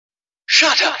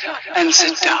Shut up and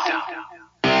sit down.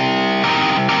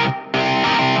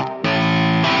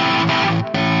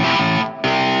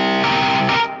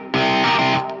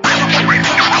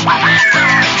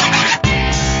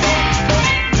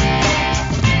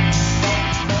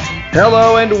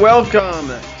 Hello and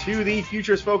welcome to the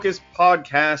Futures Focus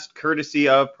podcast, courtesy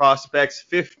of Prospects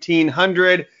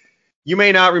 1500. You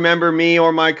may not remember me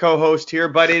or my co-host here,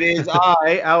 but it is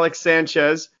I, Alex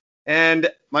Sanchez, and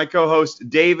my co-host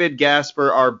David Gasper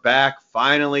are back.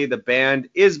 Finally, the band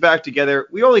is back together.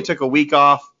 We only took a week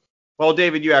off. Well,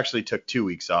 David, you actually took 2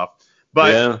 weeks off.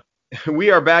 But We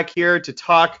are back here to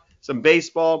talk some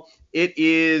baseball. It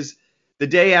is the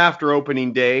day after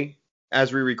opening day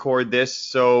as we record this,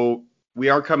 so we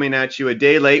are coming at you a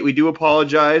day late. We do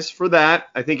apologize for that.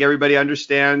 I think everybody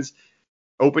understands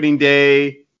opening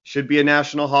day should be a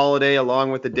national holiday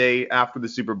along with the day after the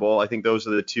Super Bowl. I think those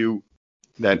are the two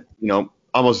that,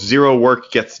 almost zero work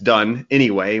gets done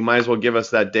anyway. Might as well give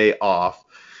us that day off.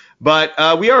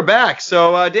 But we are back.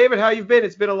 So, David, how you been?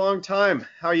 It's been a long time.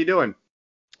 How are you doing?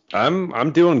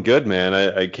 I'm doing good, man.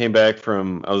 I came back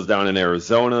I was down in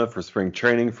Arizona for spring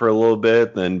training for a little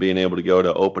bit, then being able to go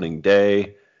to opening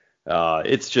day.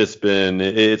 It's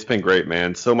been great,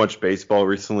 man. So much baseball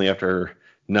recently after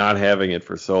not having it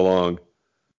for so long.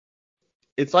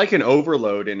 It's like an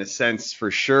overload in a sense,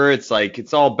 for sure. It's like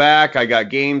it's all back. I got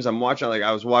games I'm watching. Like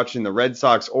I was watching the Red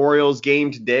Sox Orioles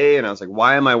game today, and I was like,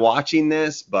 why am I watching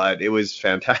this? But it was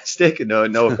fantastic. No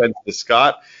offense to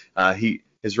Scott.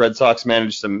 His Red Sox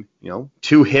managed some,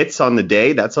 2 hits on the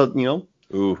day. That's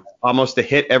almost a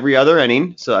hit every other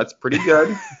inning. So that's pretty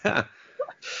good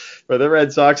for the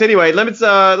Red Sox. Anyway, let's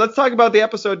talk about the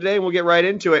episode today, and we'll get right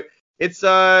into it. It's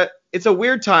a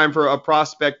weird time for a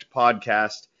prospect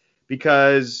podcast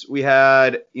because we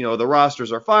had, the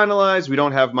rosters are finalized. We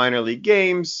don't have minor league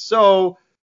games, so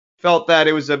felt that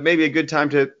it was maybe a good time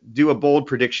to do a bold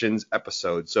predictions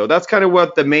episode. So that's kind of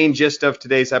what the main gist of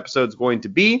today's episode is going to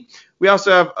be. We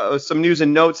also have some news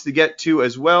and notes to get to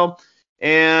as well.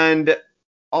 And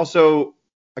also,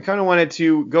 I kind of wanted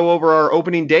to go over our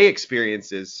opening day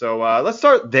experiences. So let's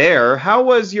start there. How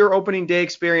was your opening day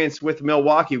experience with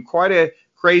Milwaukee? Quite a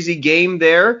crazy game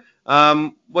there.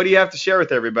 What do you have to share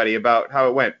with everybody about how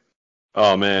it went?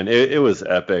 Oh, man, it was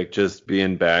epic just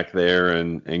being back there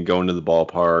and going to the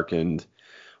ballpark and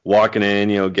walking in,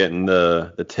 getting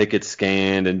the ticket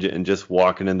scanned and just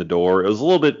walking in the door. It was a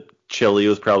little bit chilly. It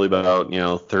was probably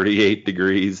about, 38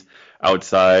 degrees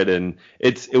outside, and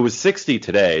it was 60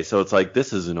 today, so it's like,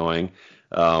 this is annoying.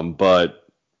 But,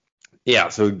 yeah,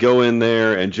 so go in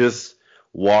there and just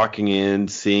walking in,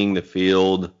 seeing the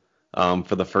field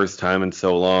for the first time in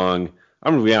so long.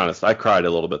 I'm going to be honest, I cried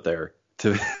a little bit there.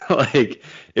 It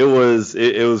was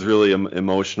really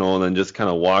emotional, and then just kind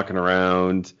of walking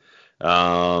around,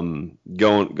 going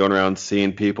around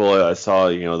seeing people. I saw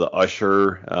the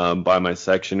usher by my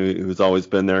section who's always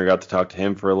been there. I got to talk to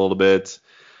him for a little bit.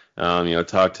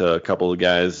 Talk to a couple of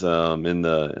guys in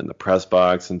the press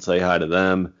box and say hi to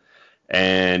them.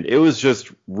 And it was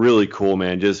just really cool,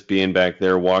 man. Just being back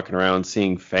there, walking around,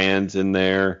 seeing fans in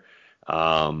there,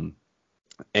 and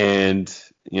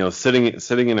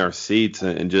sitting in our seats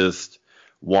and just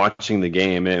watching the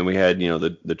game. And we had,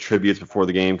 the tributes before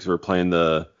the game because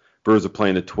the Brewers were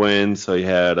playing the Twins. So you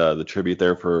had the tribute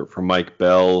there for Mike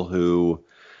Bell, who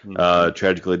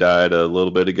tragically died a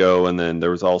little bit ago. And then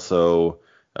there was also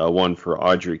one for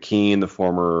Audrey Keene, the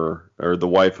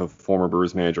wife of former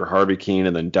Brewers manager Harvey Keene,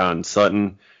 and then Don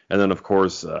Sutton. And then, of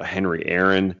course, Henry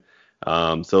Aaron.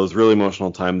 So it was a really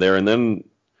emotional time there. And then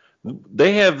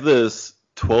they have this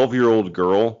 12-year-old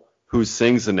girl who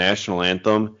sings the national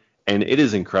anthem, and it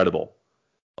is incredible.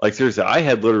 Like, seriously, I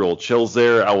had literal chills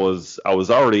there. I was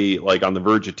already on the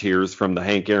verge of tears from the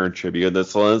Hank Aaron tribute.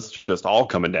 That's just all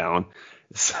coming down.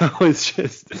 So it's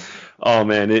just, oh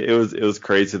man, it was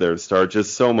crazy there to start.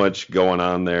 Just so much going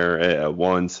on there at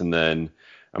once, and then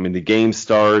the game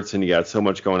starts, and you got so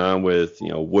much going on with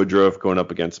Woodruff going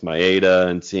up against Maeda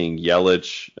and seeing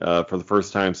Yelich for the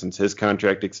first time since his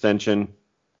contract extension.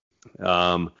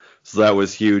 So that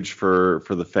was huge for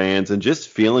the fans, and just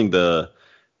feeling the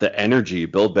energy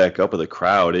build back up with the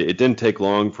crowd. It didn't take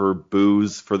long for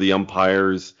boos for the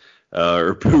umpires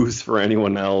or boos for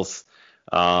anyone else.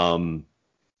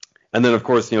 And then, of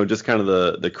course, just kind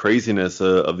of the craziness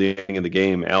of the ending of the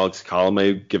game. Alex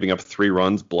Colomé giving up 3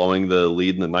 runs, blowing the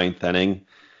lead in the 9th inning,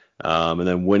 and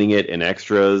then winning it in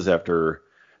extras after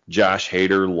Josh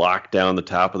Hader locked down the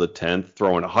top of the 10th,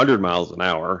 throwing 100 miles an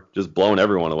hour, just blowing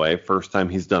everyone away. First time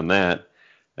he's done that.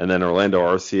 And then Orlando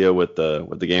Arcia with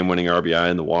the game-winning RBI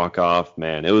and the walk-off.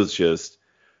 Man, it was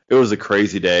was a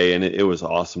crazy day, and it was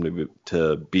awesome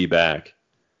to be back.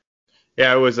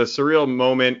 Yeah, it was a surreal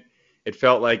moment. It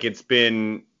felt like it's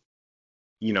been,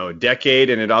 a decade,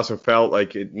 and it also felt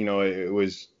like it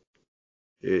was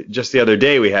just the other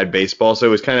day we had baseball, so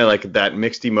it was kind of like that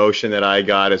mixed emotion that I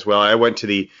got as well. I went to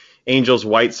the Angels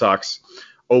White Sox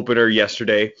opener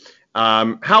yesterday.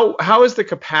 How is the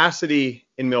capacity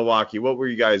in Milwaukee? What were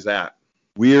you guys at?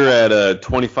 We're at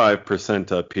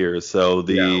 25% up here, so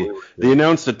the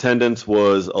announced attendance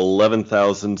was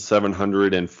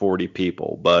 11,740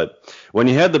 people. But when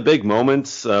you had the big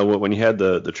moments, when you had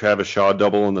the Travis Shaw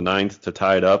double in the ninth to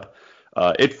tie it up,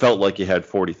 it felt like you had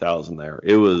 40,000 there.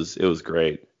 It was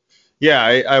great.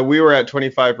 Yeah, we were at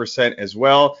 25% as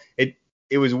well. It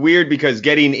was weird because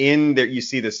getting in there, you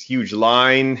see this huge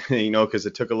line, because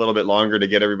it took a little bit longer to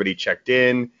get everybody checked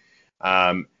in.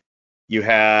 You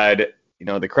had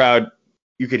the crowd,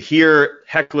 you could hear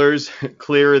hecklers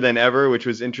clearer than ever, which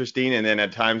was interesting. And then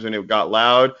at times when it got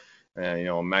loud,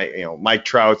 Mike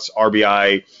Trout's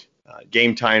RBI,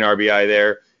 game tying RBI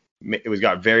there, it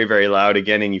got very, very loud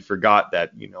again. And you forgot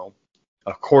that,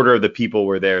 a quarter of the people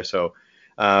were there. So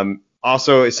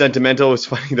also sentimental. It was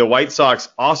funny. The White Sox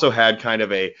also had kind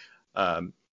of a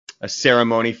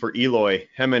ceremony for Eloy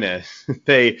Jimenez.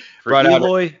 They brought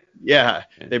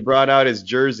out his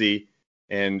jersey.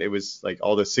 And it was like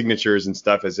all the signatures and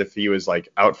stuff as if he was like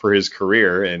out for his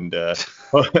career. And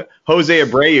Jose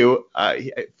Abreu,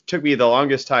 it took me the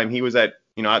longest time. He was at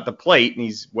the plate and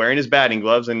he's wearing his batting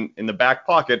gloves, and in the back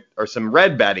pocket are some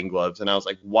red batting gloves. And I was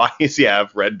like, why does he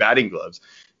have red batting gloves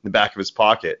in the back of his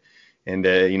pocket? And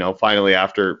finally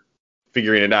after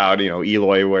figuring it out,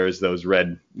 Eloy wears those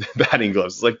red batting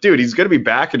gloves. It's like, dude, he's gonna be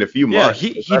back in a few months.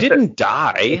 Yeah, he didn't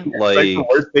die. Like the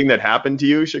worst thing that happened to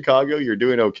you, Chicago. You're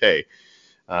doing okay.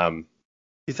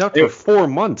 He's out for 4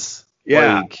 months.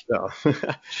 Yeah, chill.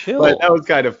 But that was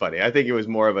kind of funny. I think it was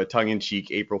more of a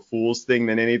tongue-in-cheek April Fool's thing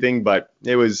than anything, but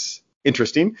it was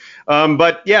interesting.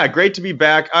 But yeah, great to be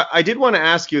back. I did want to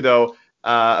ask you though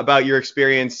about your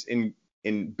experience in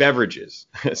beverages.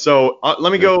 So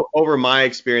let me go over my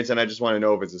experience, and I just want to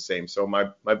know if it's the same. So my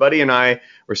buddy and I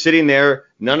were sitting there.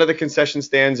 None of the concession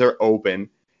stands are open.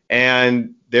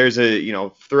 And there's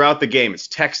throughout the game, it's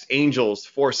text Angels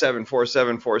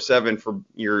 474747 for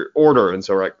your order. And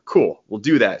so we're like, cool, we'll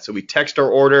do that. So we text our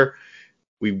order.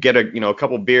 We get a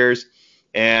couple beers,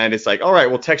 and it's like, all right,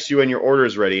 we'll text you when your order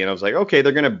is ready. And I was like, okay,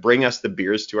 they're going to bring us the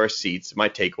beers to our seats. It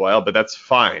might take a while, but that's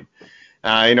fine.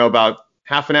 About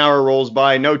half an hour rolls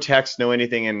by, no text, no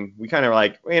anything. And we kind of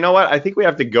like, well, you know what? I think we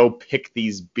have to go pick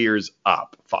these beers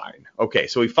up. Fine. Okay.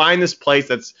 So we find this place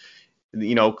that's,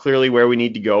 clearly where we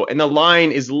need to go. And the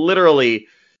line is literally,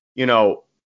 I don't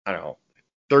know,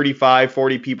 35,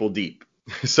 40 people deep.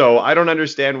 So I don't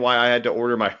understand why I had to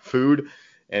order my food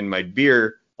and my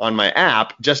beer on my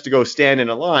app just to go stand in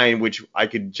a line, which I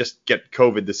could just get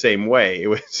COVID the same way. It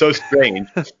was so strange.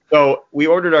 So we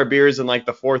ordered our beers in like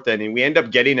the 4th inning. We end up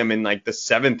getting them in like the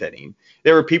 7th inning.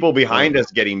 There were people behind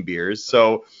us getting beers.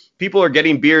 So people are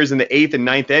getting beers in the 8th and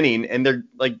 9th inning, and they're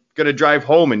like going to drive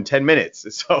home in 10 minutes.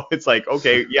 So it's like,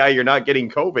 okay, yeah, you're not getting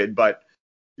COVID, but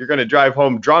you're going to drive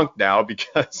home drunk now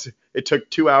because it took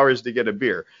 2 hours to get a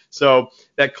beer. So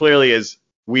that clearly is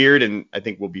weird, and I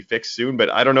think will be fixed soon.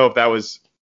 But I don't know if that was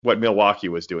what Milwaukee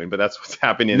was doing, but that's what's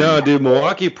happening. No, dude,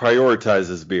 Milwaukee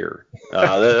prioritizes beer.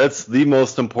 That's the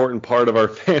most important part of our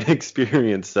fan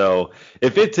experience. So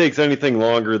if it takes anything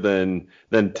longer than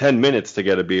 10 minutes to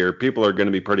get a beer, people are going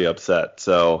to be pretty upset.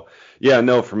 So yeah,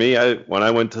 no, for me, when I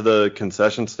went to the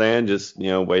concession stand, just,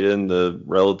 waited in the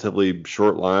relatively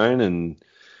short line and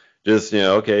just,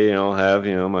 okay, have,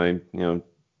 my,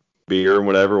 beer and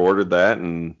whatever, ordered that,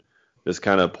 and just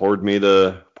kind of poured me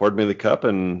the cup,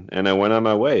 and I went on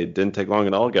my way. It didn't take long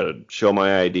at all. Got to show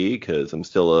my ID because I'm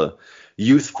still a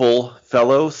youthful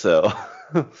fellow, so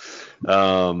at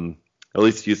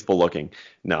least youthful looking.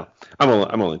 No,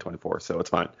 I'm only 24, so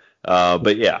it's fine.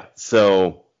 But yeah,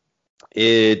 so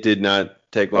it did not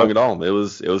take long at all. It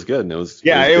was good. And it was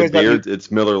good beer. It's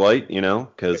Miller Lite,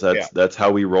 because that's how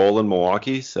we roll in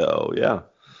Milwaukee. So yeah.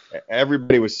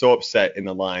 Everybody was so upset in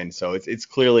the line, so it's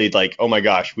clearly like, oh my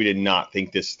gosh, we did not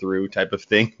think this through type of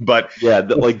thing. But yeah,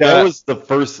 that was the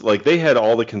first. Like, they had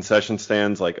all the concession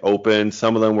stands like open.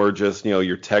 Some of them were just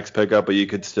your text pickup, but you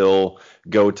could still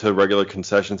go to regular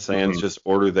concession stands, just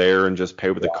order there and just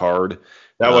pay with a card.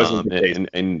 That wasn't the case.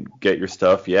 And get your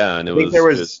stuff. Yeah, and I think there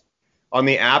was on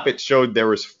the app it showed there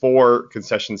was 4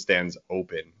 concession stands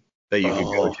open that you could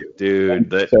go to, dude.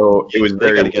 So it was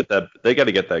they got to get that. They got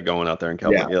to get that going out there in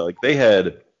California. Yeah. Like, they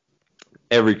had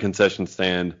every concession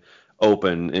stand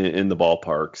open in the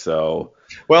ballpark. So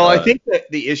Well, I think that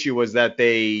the issue was that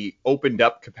they opened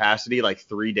up capacity like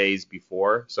 3 days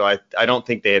before, so I don't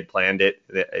think they had planned it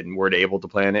and weren't able to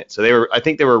plan it. So I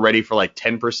think they were ready for like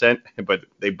 10%, but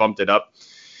they bumped it up,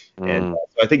 and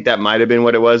so I think that might have been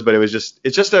what it was. But it's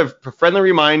just a friendly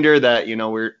reminder that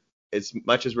we're, as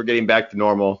much as we're getting back to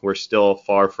normal, we're still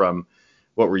far from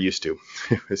what we're used to.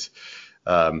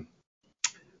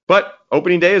 But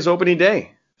opening day is opening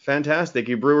day. Fantastic.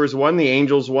 You Brewers won, the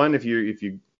Angels won. If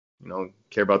you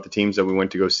care about the teams that we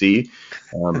went to go see.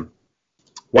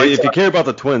 If you care about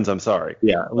the Twins, I'm sorry.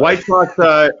 Yeah, White Sox,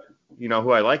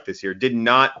 who I like this year, did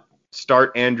not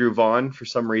start Andrew Vaughn for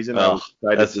some reason. I was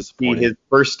excited to see his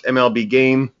first MLB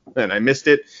game, and I missed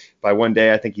it by one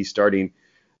day. I think he's starting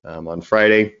on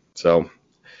Friday. So,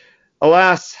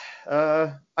 alas,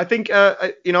 I think,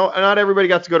 not everybody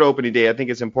got to go to opening day. I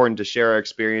think it's important to share our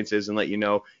experiences and let you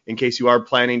know in case you are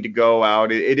planning to go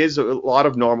out. It is a lot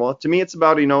of normal. To me, it's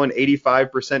about, an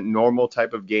 85% normal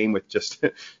type of game with just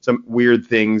some weird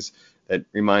things that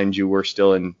remind you we're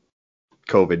still in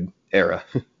COVID era.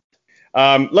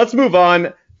 Let's move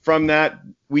on from that.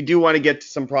 We do want to get to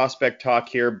some prospect talk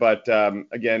here, but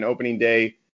again, opening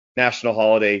day, national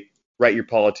holiday, write your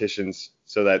politicians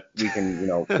so that we can,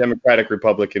 Democratic,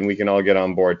 Republican, we can all get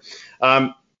on board.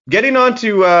 Getting on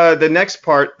to the next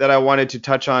part that I wanted to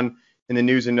touch on in the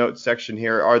news and notes section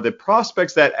here are the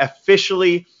prospects that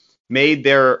officially made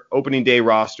their opening day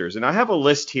rosters. And I have a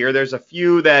list here. There's a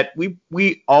few that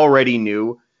we already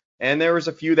knew, and there was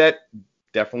a few that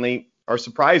definitely are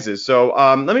surprises. So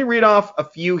let me read off a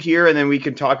few here, and then we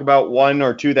can talk about one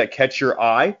or two that catch your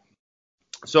eye.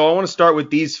 So I want to start with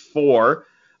these four.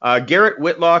 Garrett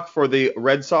Whitlock for the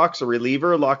Red Sox, a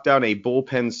reliever, locked down a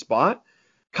bullpen spot.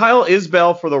 Kyle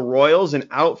Isbell for the Royals, an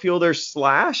outfielder /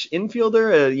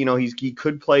 infielder. He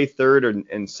could play third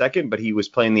and second, but he was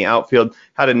playing the outfield.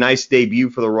 Had a nice debut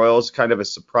for the Royals, kind of a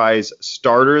surprise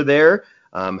starter there.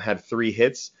 Had 3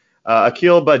 hits.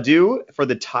 Akil Baddoo for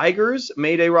the Tigers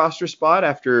made a roster spot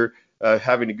after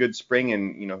having a good spring,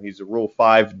 and he's a Rule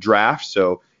 5 draft,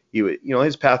 so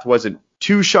his path wasn't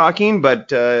too shocking, but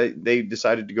they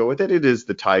decided to go with it. It is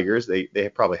the Tigers.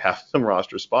 They probably have some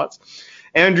roster spots.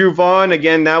 Andrew Vaughn,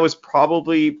 again, that was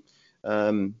probably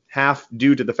half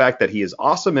due to the fact that he is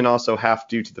awesome, and also half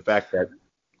due to the fact that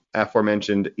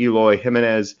aforementioned Eloy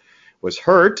Jimenez was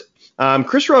hurt.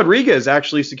 Chris Rodriguez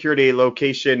actually secured a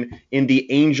location in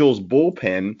the Angels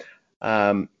bullpen.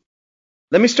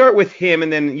 Let me start with him,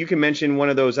 and then you can mention one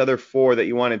of those other 4 that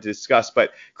you wanted to discuss.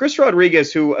 But Chris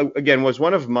Rodriguez, who, again, was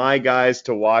one of my guys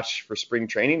to watch for spring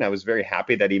training. I was very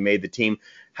happy that he made the team.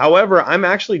 However, I'm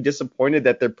actually disappointed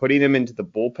that they're putting him into the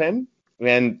bullpen.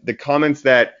 And the comments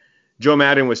that Joe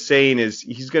Maddon was saying is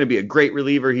he's going to be a great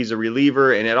reliever. He's a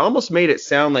reliever. And it almost made it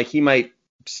sound like he might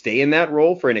stay in that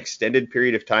role for an extended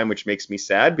period of time, which makes me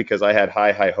sad because I had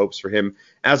high hopes for him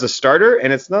as a starter.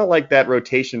 And it's not like that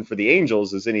rotation for the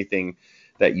Angels is anything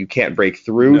that you can't break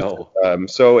through. No.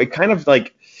 So it kind of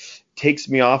like takes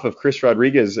me off of Chris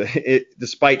Rodriguez,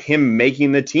 despite him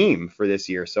making the team for this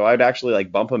year. So I'd actually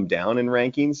like bump him down in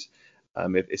rankings,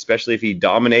 especially if he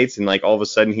dominates and like all of a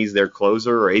sudden he's their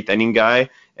closer or 8th inning guy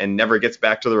and never gets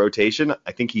back to the rotation.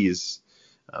 I think he is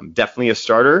definitely a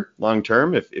starter long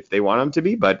term if they want him to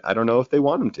be, but I don't know if they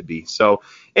want him to be. So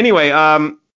anyway,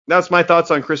 that's my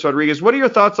thoughts on Chris Rodriguez. What are your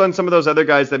thoughts on some of those other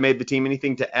guys that made the team?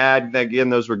 Anything to add? Again,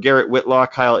 those were Garrett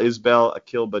Whitlock, Kyle Isbell,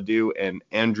 Akil Baddoo, and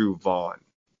Andrew Vaughn.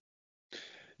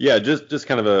 Yeah, just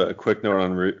kind of a quick note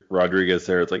on Rodriguez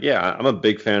there. It's like, yeah, I'm a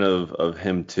big fan of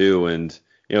him too. And,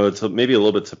 it's maybe a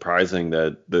little bit surprising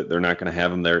that they're not going to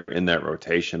have him there in that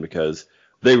rotation because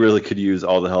they really could use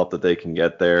all the help that they can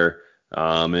get there.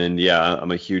 And, yeah,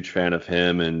 I'm a huge fan of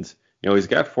him. And, he's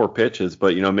got 4 pitches,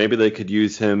 but, maybe they could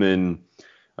use him in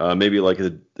maybe like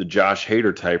the Josh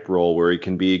Hader type role where he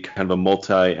can be kind of a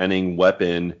multi-inning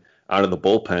weapon out of the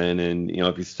bullpen. And,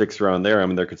 if he sticks around there,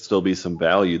 there could still be some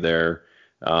value there.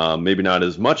 Maybe not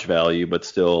as much value, but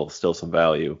still some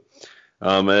value.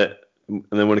 And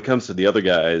then when it comes to the other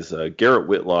guys, Garrett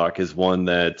Whitlock is one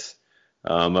that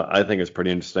I think is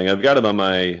pretty interesting. I've got him on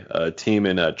my team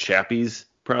in Chappie's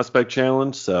Prospect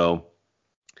Challenge, so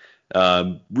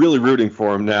really rooting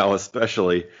for him now,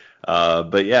 especially.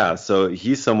 But yeah, so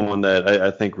he's someone that I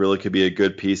think really could be a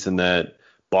good piece in that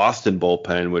Boston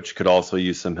bullpen, which could also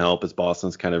use some help as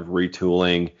Boston's kind of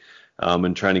retooling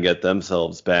and trying to get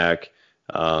themselves back.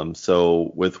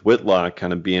 So with Whitlock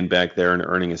kind of being back there and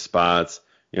earning his spots,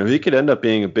 he could end up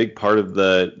being a big part of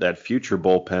that future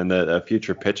bullpen, that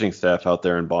future pitching staff out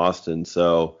there in Boston.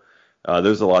 So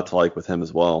there's a lot to like with him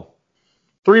as well.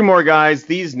 3 more guys.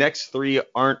 These next 3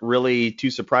 aren't really too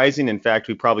surprising. In fact,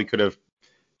 we probably could have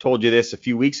told you this a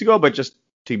few weeks ago, but just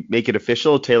to make it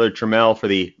official, Taylor Trammell for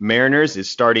the Mariners is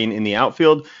starting in the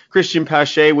outfield. Christian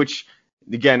Pache, which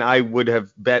again, I would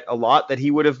have bet a lot that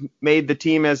he would have made the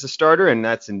team as a starter, and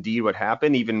that's indeed what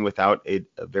happened, even without a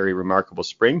very remarkable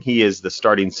spring. He is the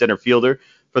starting center fielder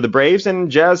for the Braves,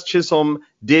 and Jazz Chisholm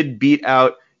did beat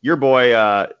out your boy,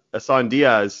 Asan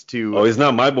Diaz to... Oh, he's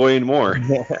not my boy anymore.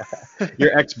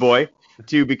 your ex-boy,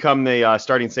 to become the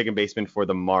starting second baseman for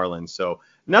the Marlins. So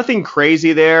nothing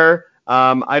crazy there.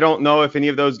 I don't know if any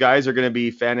of those guys are going to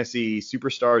be fantasy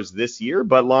superstars this year,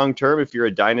 but long term, if you're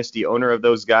a dynasty owner of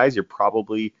those guys, you're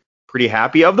probably pretty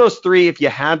happy. Of those three, if you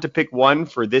had to pick one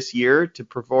for this year to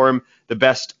perform the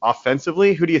best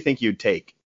offensively, who do you think you'd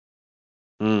take?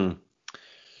 I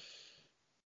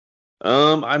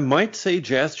might say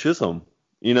Jazz Chisholm.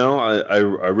 You know, I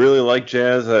really like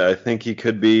Jazz. I think he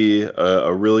could be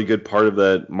a really good part of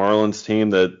that Marlins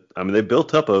team that, I mean, they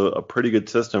built up a pretty good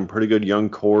system, pretty good young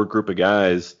core group of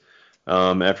guys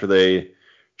after they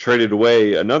traded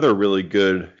away another really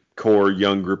good core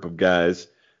young group of guys.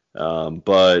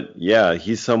 But, yeah,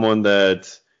 he's someone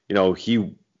that, you know,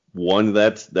 he won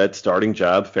that starting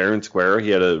job fair and square. He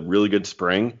had a really good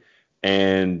spring.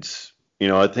 And, you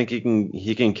know, I think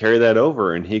he can carry that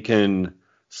over, and he can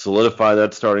solidify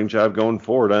that starting job going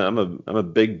forward. I'm a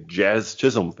big Jazz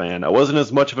Chisholm fan. I wasn't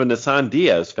as much of a Asan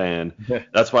Diaz fan.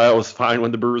 That's why I was fine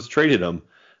when the Brewers traded him.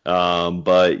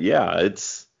 But yeah,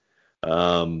 it's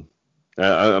I'm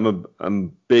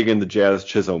big in the Jazz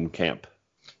Chisholm camp.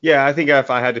 Yeah, I think if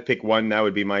I had to pick one, that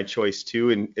would be my choice too,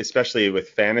 and especially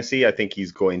with fantasy, I think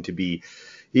he's going to be,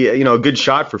 you know, a good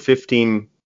shot for 15,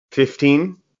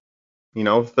 30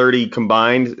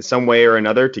 combined some way or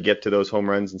another to get to those home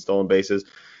runs and stolen bases.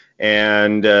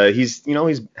 And he's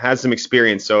has some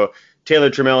experience. So Taylor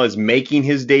Trammell is making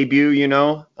his debut,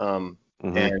 and,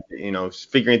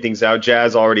 figuring things out.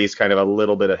 Jazz already is kind of a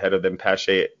little bit ahead of them.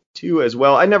 Pache too as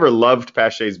well. I never loved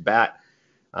Pache's bat.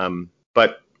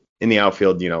 But in the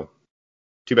outfield,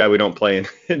 too bad we don't play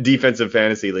in defensive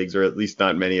fantasy leagues, or at least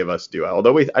not many of us do.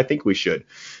 Although I think we should.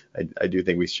 I do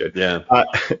think we should. Yeah.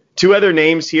 Two other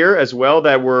names here as well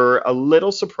that were a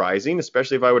little surprising,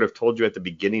 especially if I would have told you at the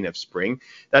beginning of spring.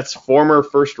 That's former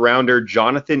first rounder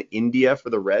Jonathan India for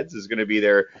the Reds is going to be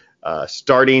their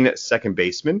starting second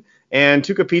baseman. And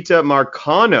Tucupita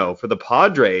Marcano for the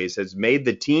Padres has made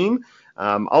the team.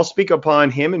 I'll speak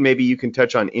upon him, and maybe you can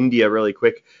touch on India really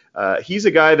quick. He's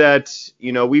a guy that,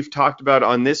 we've talked about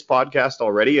on this podcast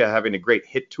already, having a great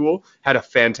hit tool, had a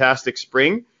fantastic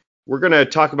spring. We're going to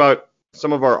talk about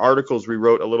some of our articles we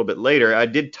wrote a little bit later. I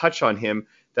did touch on him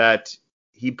that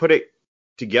he put it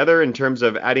together in terms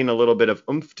of adding a little bit of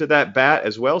oomph to that bat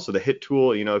as well. So the hit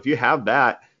tool, if you have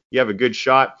that, you have a good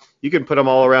shot. You can put him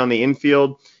all around the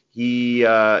infield.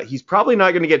 He's probably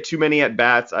not going to get too many at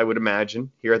bats, I would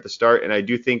imagine, here at the start. And I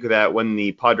do think that when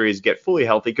the Padres get fully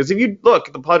healthy, because if you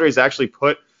look, the Padres actually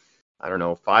put,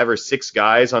 5 or 6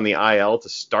 guys on the IL to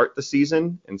start the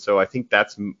season. And so I think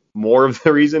that's more of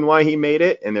the reason why he made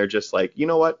it. And they're just like, you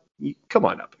know what? Come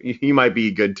on up. You might be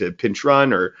good to pinch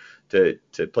run or to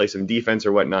play some defense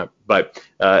or whatnot. But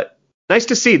nice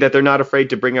to see that they're not afraid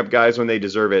to bring up guys when they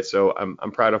deserve it. So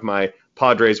I'm proud of my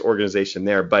Padres organization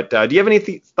there. But do you have any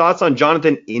thoughts on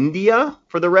Jonathan India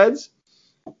for the Reds?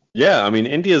 Yeah,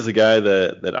 India's a guy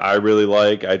that I really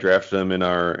like. I drafted him in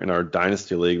our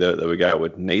dynasty league that we got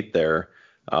with Nate there.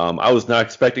 I was not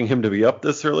expecting him to be up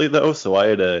this early though, so I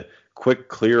had a quick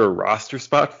clear roster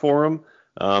spot for him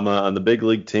on the big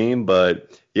league team.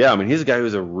 But yeah, he's a guy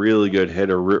who's a really good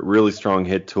hitter, really strong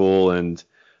hit tool, and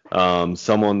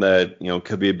someone that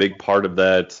could be a big part of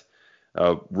that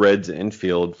Reds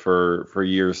infield for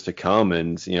years to come.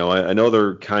 And I know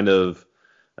they're kind of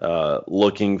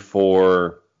looking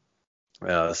for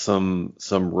some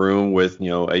room with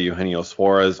Eugenio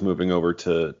Suarez moving over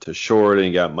to short, and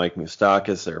you got Mike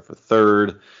Moustakas there for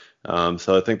third.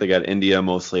 So I think they got India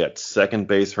mostly at second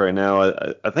base right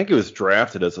now. I think he was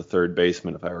drafted as a third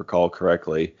baseman, if I recall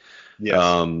correctly. Yes.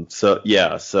 So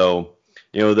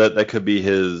that could be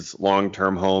his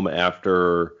long-term home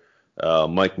after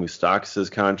Mike Moustakas'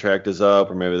 contract is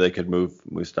up, or maybe they could move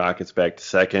Moustakas back to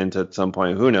second at some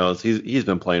point. Who knows? He's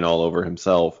been playing all over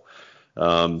himself.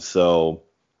 So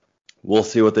we'll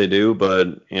see what they do,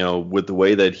 but with the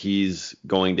way that he's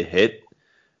going to hit,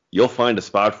 you'll find a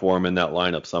spot for him in that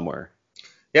lineup somewhere.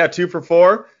 Yeah, 2 for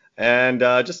 4, and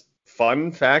just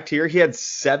fun fact here, he had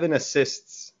 7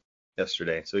 assists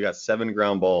yesterday, so he got 7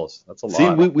 ground balls. That's a lot. See,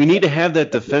 we need to have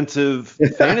that defensive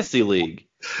fantasy league.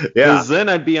 Yeah, because then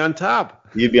I'd be on top.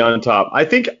 You'd be on top. I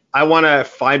think I want to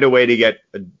find a way to get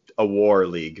a a war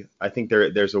league. I think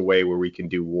there's a way where we can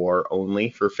do war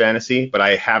only for fantasy, but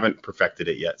I haven't perfected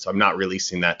it yet, so I'm not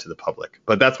releasing that to the public.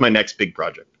 But that's my next big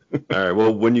project. All right.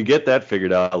 Well, when you get that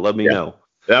figured out, let me know.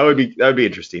 That would be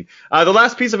interesting. The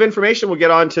last piece of information, we'll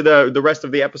get on to the rest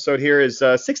of the episode here, is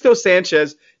Sixto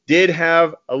Sanchez did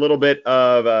have a little bit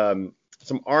of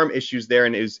some arm issues there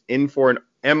and is in for an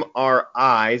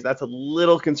MRI. That's a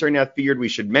little concerning. I figured we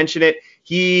should mention it.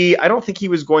 I don't think he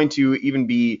was going to even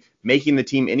be making the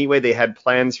team anyway. They had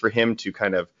plans for him to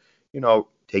kind of,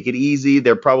 take it easy.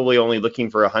 They're probably only looking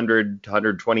for 100 to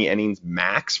 120 innings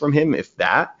max from him, if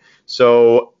that.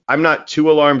 So I'm not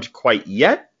too alarmed quite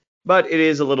yet, but it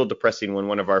is a little depressing when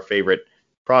one of our favorite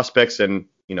prospects and,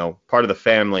 part of the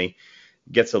family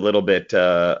gets a little bit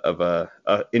of a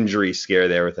injury scare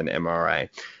there with an MRI.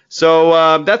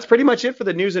 So that's pretty much it for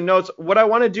the news and notes. What I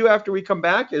want to do after we come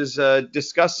back is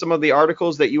discuss some of the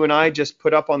articles that you and I just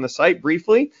put up on the site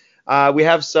briefly. We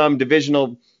have some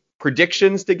divisional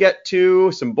predictions to get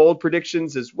to, some bold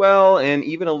predictions as well, and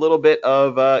even a little bit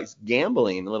of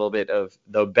gambling, a little bit of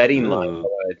the betting line I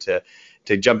wanted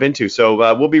to jump into. So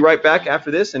we'll be right back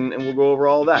after this, and we'll go over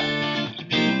all of that.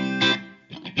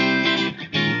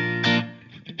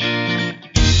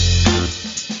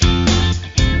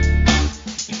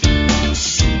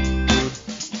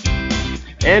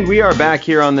 And we are back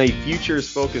here on the Futures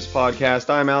Focus podcast.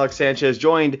 I'm Alex Sanchez,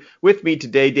 joined with me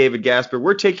today, David Gasper.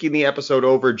 We're taking the episode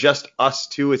over just us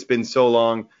two. It's been so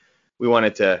long. We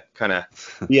wanted to kind of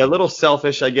be a little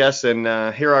selfish, I guess, and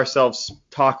hear ourselves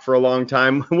talk for a long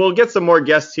time. We'll get some more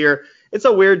guests here. It's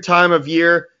a weird time of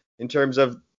year in terms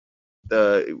of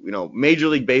Major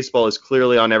League Baseball is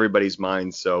clearly on everybody's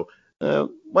minds. So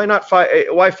why not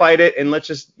fight? Why fight it? And let's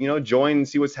just join and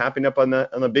see what's happening up on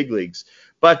the big leagues.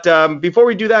 But before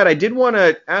we do that, I did want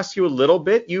to ask you a little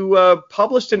bit. You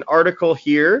published an article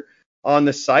here on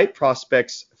the site,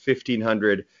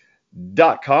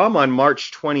 prospects1500.com, on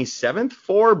March 27th,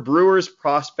 4 Brewers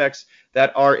prospects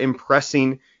that are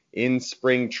impressing in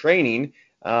spring training.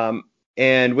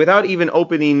 And without even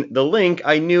opening the link,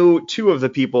 I knew 2 of the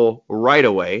people right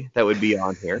away that would be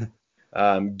on here,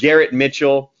 Garrett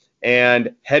Mitchell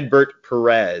and Hedbert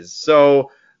Perez. So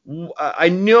I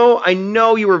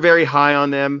know you were very high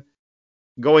on them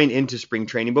going into spring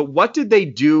training, but what did they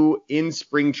do in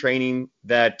spring training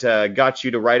that got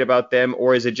you to write about them?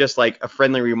 Or is it just like a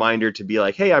friendly reminder to be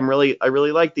like, hey, I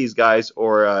really like these guys?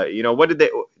 Or, what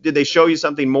did they show you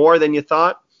something more than you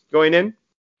thought going in?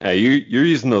 Yeah, you're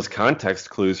using those context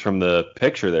clues from the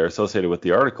picture there associated with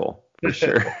the article for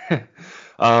sure.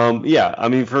 Yeah, I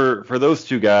mean, for those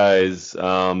 2 guys,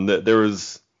 there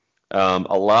was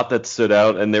a lot that stood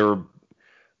out, and they were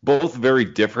both very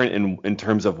different in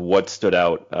terms of what stood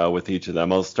out with each of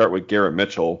them. I'll start with Garrett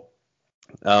Mitchell.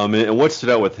 And what stood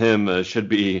out with him should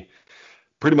be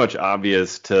pretty much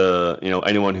obvious to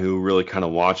anyone who really kind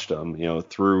of watched him.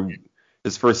 Through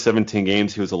his first 17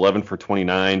 games, he was 11 for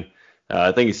 29.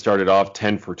 I think he started off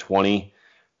 10 for 20.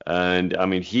 And I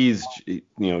mean, he's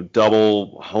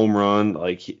double, home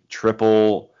run,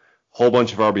 triple, whole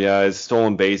bunch of RBIs,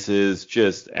 stolen bases,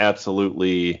 just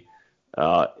absolutely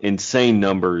insane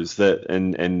numbers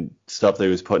and stuff that he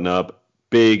was putting up.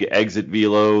 Big exit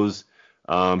velos.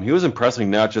 He was impressing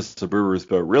not just the Brewers,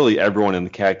 but really everyone in the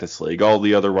Cactus League, all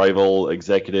the other rival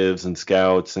executives and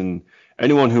scouts, and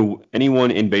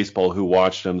anyone in baseball who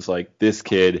watched him was like, this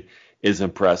kid is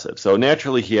impressive. So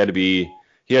naturally he had to be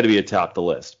atop the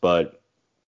list. But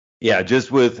yeah,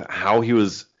 just with how he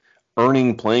was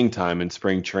earning playing time in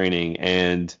spring training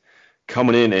and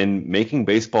coming in and making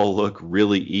baseball look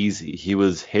really easy. He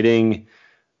was hitting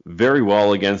very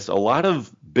well against a lot of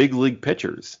big league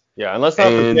pitchers. Yeah, and let's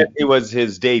not forget it was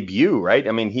his debut, right?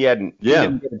 I mean, he didn't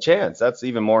get a chance. That's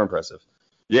even more impressive.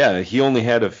 Yeah, he only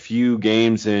had a few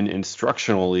games in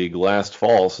instructional league last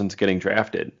fall since getting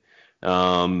drafted,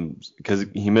 because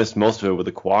he missed most of it with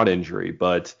a quad injury.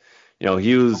 But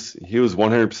he was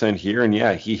 100% here, and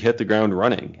yeah, he hit the ground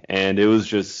running, and it was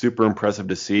just super impressive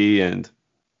to see. And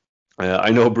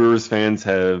I know Brewers fans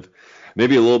have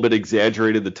maybe a little bit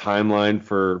exaggerated the timeline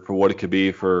for what it could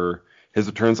be for his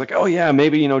returns. Like, oh yeah,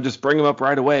 maybe just bring him up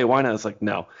right away. Why not? It's like,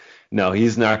 no,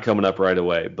 he's not coming up right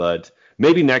away, but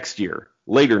maybe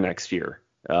later next year,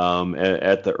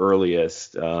 at the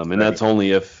earliest, and that's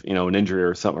only if an injury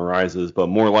or something arises. But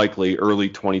more likely early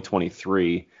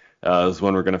 2023. Is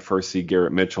when we're going to first see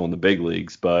Garrett Mitchell in the big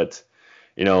leagues. But,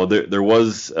 there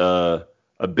was a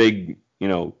big,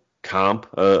 a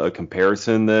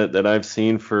comparison that I've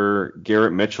seen for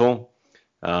Garrett Mitchell.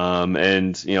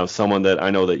 And, someone that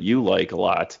I know that you like a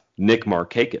lot, Nick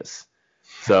Markakis.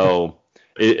 So,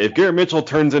 if Garrett Mitchell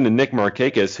turns into Nick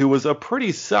Markakis, who was a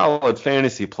pretty solid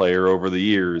fantasy player over the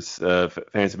years,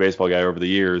 fantasy baseball guy over the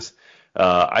years,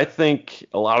 I think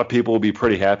a lot of people will be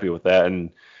pretty happy with that. And,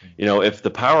 if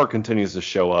the power continues to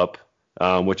show up,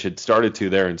 which it started to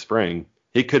there in spring,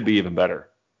 he could be even better.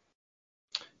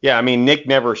 Yeah, I mean, Nick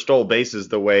never stole bases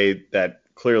the way that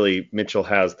clearly Mitchell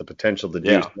has the potential to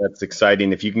do. Yeah. So that's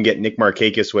exciting. If you can get Nick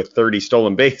Markakis with 30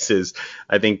 stolen bases,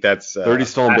 I think that's 30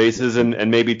 stolen bases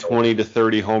and maybe 20 to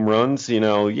 30 home runs,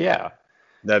 yeah.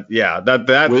 That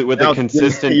With a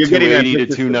consistent 280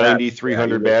 to 290,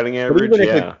 300 batting average,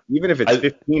 even if it's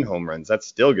 15 home runs, that's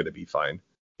still going to be fine.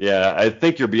 Yeah, I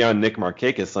think you're beyond Nick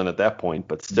Markakis at that point,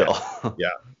 but still. Yeah.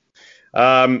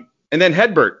 And then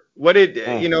Hedbert. What did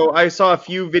I saw a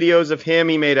few videos of him.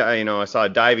 He made I saw a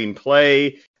diving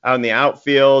play out in the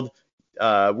outfield.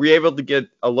 Were you able to get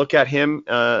a look at him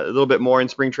a little bit more in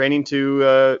spring training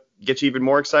to get you even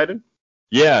more excited?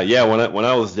 Yeah. When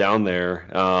I was down there,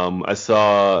 I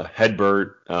saw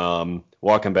Hedbert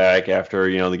walking back after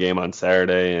the game on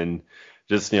Saturday, and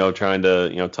just trying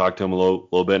to talk to him a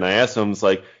little bit. And I asked him, "It's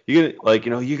like you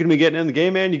gonna be getting in the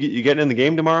game, man? You getting in the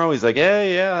game tomorrow?" He's like,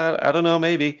 "Yeah, I don't know,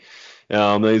 maybe."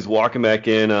 He's walking back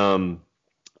in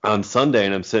on Sunday,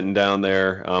 and I'm sitting down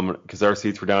there because our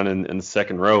seats were down in the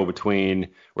second row between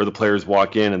where the players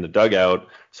walk in and the dugout.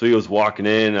 So he was walking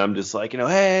in, and I'm just like,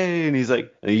 hey, and he's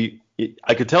like,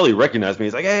 I could tell he recognized me.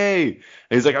 He's like, hey, and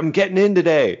he's like, I'm getting in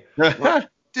today, like,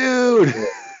 dude.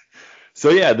 So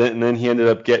yeah, then he ended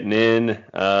up getting in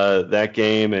that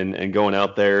game and going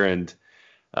out there, and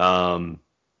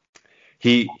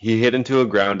he hit into a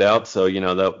ground out, so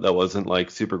that wasn't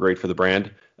like super great for the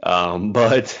brand,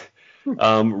 but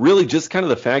really just kind of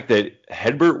the fact that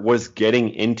Hedbert was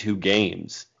getting into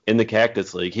games in the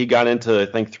Cactus League. He got into I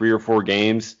think 3 or 4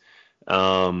 games.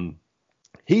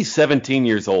 He's 17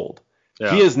 years old.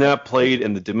 Yeah. He has not played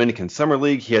in the Dominican Summer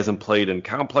League. He hasn't played in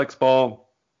complex ball.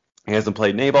 He hasn't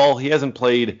played A-ball. He hasn't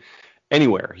played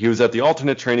anywhere. He was at the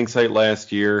alternate training site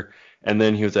last year, and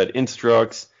then he was at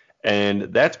Instructs.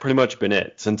 And that's pretty much been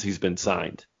it since he's been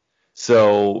signed.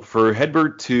 So for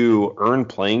Hedbert to earn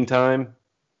playing time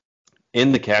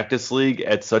in the Cactus League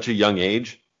at such a young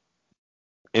age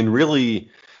and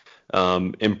really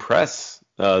impress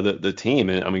the team.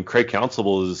 And I mean, Craig Counsell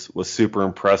was super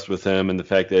impressed with him and the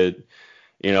fact that,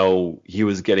 he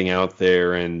was getting out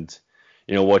there and,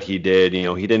 what he did.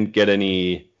 He didn't get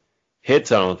any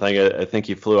hits, I don't think. I think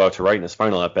he flew out to right in his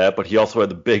final at bat, but he also had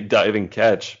the big diving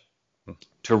catch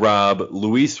to rob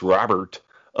Luis Robert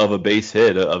of a base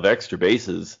hit of extra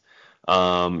bases.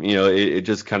 It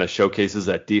just kind of showcases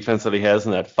that defense that he has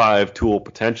and that 5-tool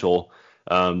potential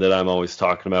that I'm always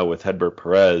talking about with Hedbert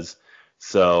Perez.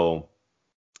 So,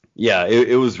 yeah,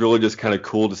 it was really just kind of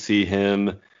cool to see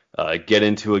him get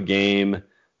into a game,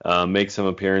 make some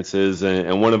appearances,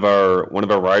 and one of our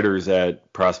writers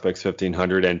at Prospects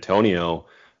 1500, Antonio,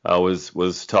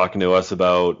 was talking to us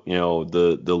about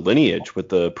the lineage with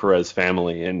the Perez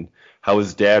family and how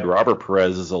his dad Robert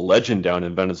Perez is a legend down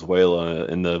in Venezuela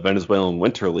in the Venezuelan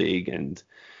Winter League, and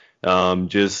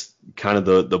just kind of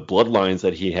the bloodlines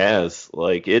that he has.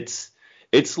 Like it's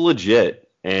legit,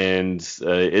 and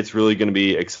it's really going to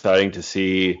be exciting to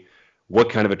see what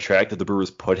kind of a track that the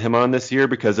Brewers put him on this year,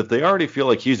 because if they already feel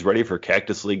like he's ready for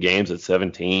Cactus League games at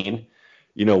 17.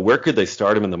 Where could they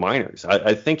start him in the minors?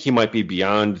 I think he might be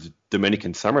beyond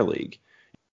Dominican Summer League.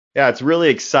 Yeah, it's really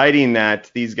exciting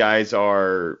that these guys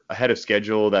are ahead of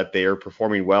schedule, that they are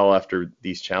performing well after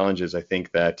these challenges. I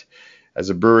think that as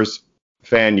a Brewers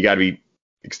fan, you got to be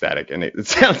ecstatic, and it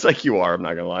sounds like you are. I'm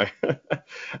not going to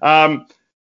lie.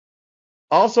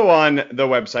 Also on the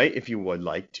website, if you would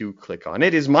like to click on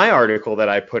it, is my article that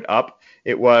I put up.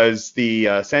 It was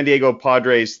the San Diego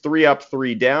Padres 3 up,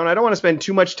 3 down. I don't want to spend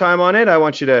too much time on it. I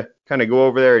want you to kind of go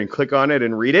over there and click on it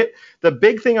and read it. The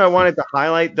big thing I wanted to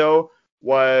highlight, though,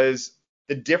 was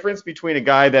the difference between a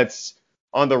guy that's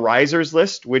on the risers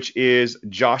list, which is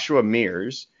Joshua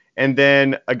Mears, and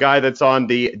then a guy that's on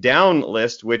the down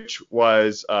list, which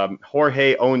was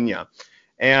Jorge Oña.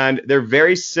 And they're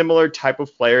very similar type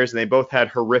of players, and they both had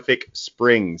horrific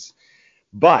springs.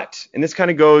 But, and this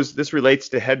relates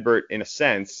to Hedbert in a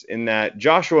sense, in that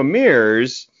Joshua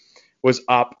Mears was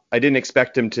up. I didn't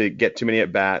expect him to get too many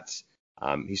at-bats.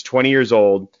 He's 20 years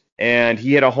old, and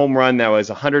he hit a home run that was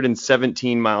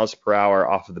 117 miles per hour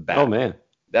off of the bat. Oh, man.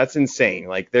 That's insane.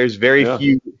 Like, there's very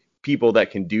few people that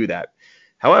can do that.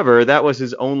 However, that was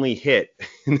his only hit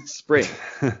in the spring.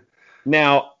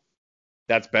 Now,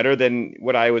 that's better than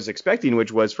what I was expecting,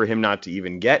 which was for him not to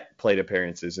even get plate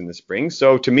appearances in the spring.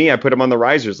 So to me, I put him on the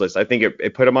risers list. I think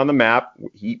it put him on the map.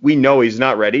 We know he's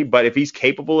not ready, but if he's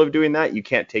capable of doing that, you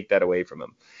can't take that away from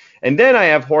him. And then I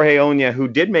have Jorge Oña, who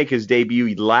did make his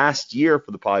debut last year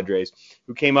for the Padres,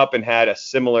 who came up and had a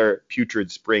similar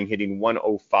putrid spring, hitting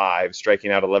 105,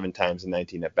 striking out 11 times in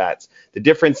 19 at-bats. The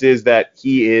difference is that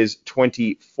he is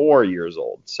 24 years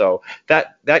old. So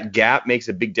that gap makes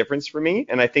a big difference for me,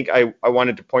 and I think I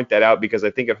wanted to point that out because I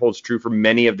think it holds true for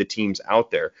many of the teams out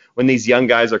there. When these young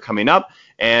guys are coming up,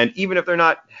 and even if they're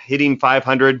not hitting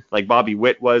 500 like Bobby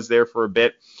Witt was there for a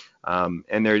bit,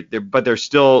 and they're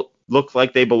still look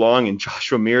like they belong, and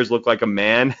Joshua Mears looked like a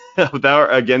man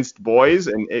against boys,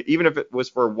 and even if it was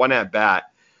for one at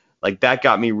bat, like that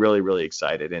got me really, really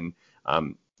excited. And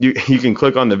you can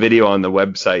click on the video on the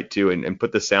website too and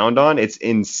put the sound on. It's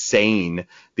insane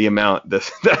the amount that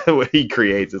what he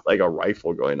creates. It's like a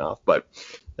rifle going off. But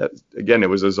again, it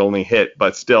was his only hit,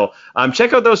 but still,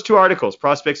 check out those two articles,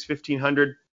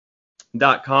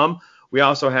 prospects1500.com. We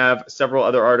also have several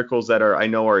other articles that I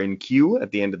know are in queue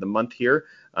at the end of the month here.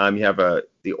 You have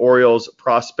the Orioles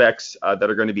prospects that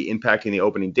are going to be impacting the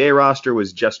opening day roster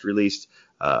was just released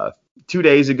 2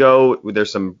 days ago. There's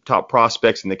some top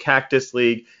prospects in the Cactus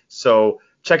League. So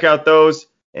check out those.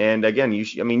 And again,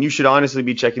 you should honestly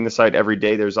be checking the site every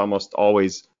day. There's almost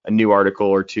always a new article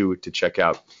or two to check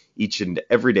out each and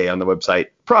every day on the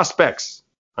website,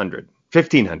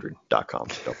 prospects1500.com.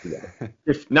 Don't forget.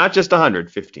 Not just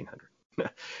 100, 1500.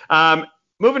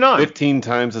 Moving on. 15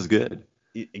 times is good.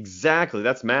 Exactly.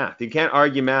 That's math. You can't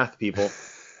argue math, people.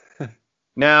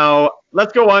 Now,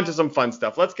 let's go on to some fun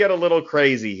stuff. Let's get a little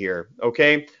crazy here,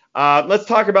 okay? Let's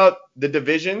talk about the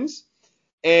divisions,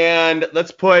 and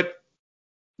let's put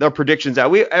the predictions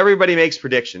out. Everybody makes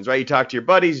predictions, right? You talk to your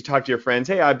buddies, you talk to your friends.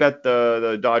 Hey, I bet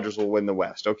the Dodgers will win the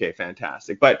West. Okay,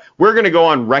 fantastic. But we're going to go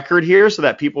on record here so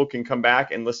that people can come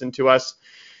back and listen to us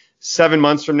 7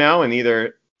 months from now and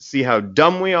either see how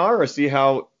dumb we are or see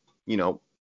how,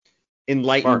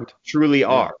 enlightened we truly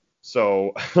are.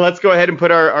 So let's go ahead and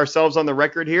put ourselves on the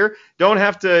record here. Don't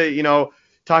have to,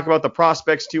 talk about the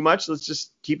prospects too much. Let's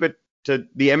just keep it to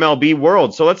the MLB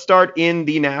world. So let's start in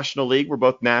the National League. We're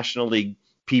both National League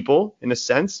people in a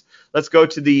sense. Let's go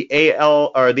to the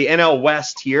NL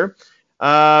West here.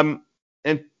 And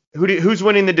who's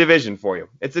winning the division for you?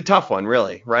 It's a tough one,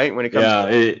 really, right? When it comes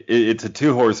to it's a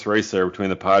two-horse race there between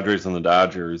the Padres and the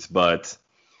Dodgers, but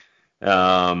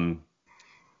I'm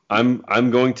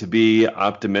going to be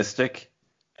optimistic,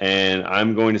 and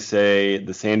I'm going to say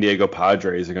the San Diego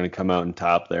Padres are going to come out on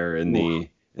top there in the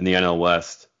NL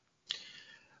West.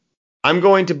 I'm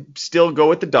going to still go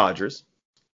with the Dodgers.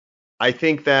 I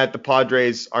think that the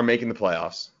Padres are making the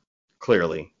playoffs.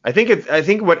 Clearly, I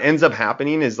think what ends up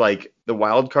happening is like the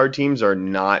wild card teams are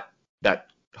not that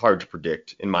hard to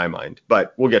predict in my mind,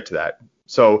 but we'll get to that.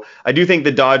 So I do think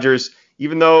the Dodgers,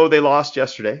 even though they lost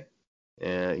yesterday,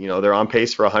 they're on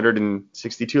pace for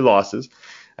 162 losses.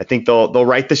 I think they'll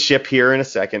right the ship here in a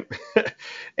second,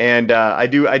 and I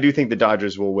do think the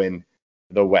Dodgers will win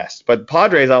the West. But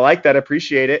Padres, I like that. I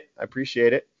appreciate it.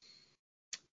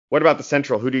 What about the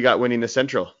Central? Who do you got winning the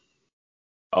Central?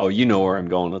 Oh, you know where I'm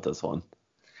going with this one.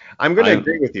 I'm going to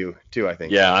agree with you, too, I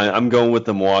think. Yeah, I'm going with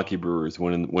the Milwaukee Brewers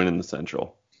winning the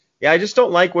Central. Yeah, I just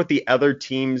don't like what the other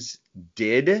teams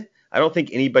did. I don't think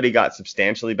anybody got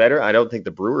substantially better. I don't think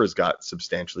the Brewers got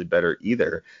substantially better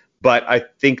either. But I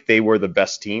think they were the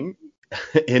best team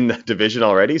in the division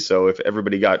already. So if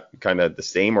everybody got kind of the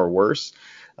same or worse,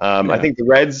 I think the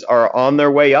Reds are on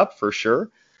their way up for sure.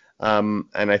 And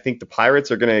I think the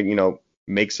Pirates are going to,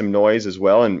 make some noise as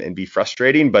well and be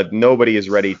frustrating, but nobody is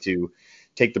ready to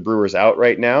take the Brewers out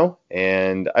right now.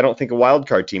 And I don't think a wild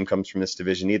card team comes from this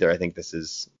division either. I think this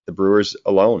is the Brewers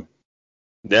alone.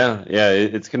 Yeah,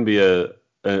 it's going to be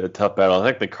a tough battle. I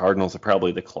think the Cardinals are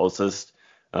probably the closest.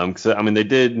 Because they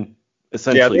did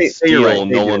essentially steal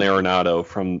Nolan Arenado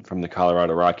from the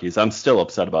Colorado Rockies. I'm still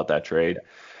upset about that trade.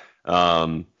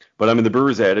 But the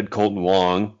Brewers added Colton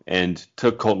Wong and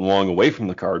took Colton Wong away from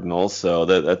the Cardinals, so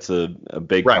that's a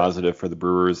big positive for the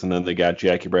Brewers. And then they got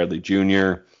Jackie Bradley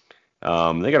Jr.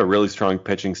 They got a really strong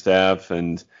pitching staff,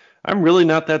 and I'm really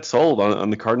not that sold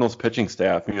on the Cardinals pitching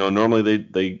staff. Normally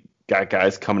they got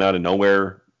guys coming out of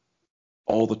nowhere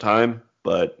all the time,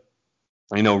 but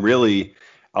really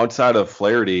outside of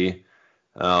Flaherty,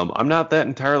 I'm not that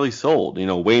entirely sold.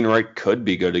 Wainwright could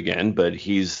be good again, but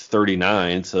he's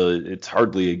 39, so it's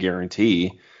hardly a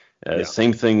guarantee.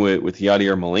 Same thing with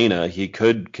Yadier Molina. He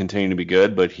could continue to be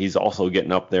good, but he's also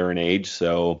getting up there in age,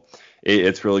 so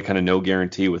it's really kind of no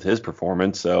guarantee with his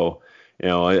performance. So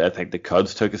I think the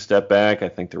Cubs took a step back. I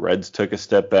think the Reds took a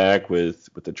step back with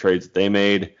the trades that they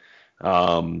made.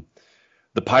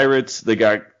 The Pirates, they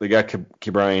got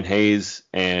Ke'Bryan Hayes,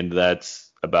 and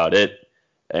that's about it.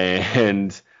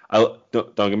 And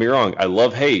don't get me wrong, I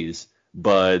love Hayes,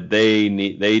 but they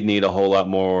need a whole lot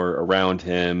more around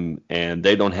him, and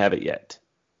they don't have it yet.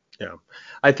 Yeah,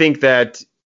 I think that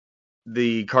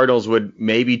the Cardinals would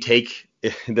maybe take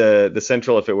the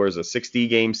Central if it was a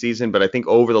 60-game season, but I think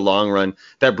over the long run,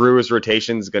 that Brewers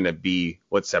rotation is going to be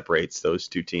what separates those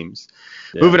two teams.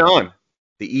 Yeah. Moving on,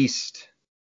 the East.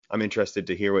 I'm interested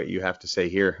to hear what you have to say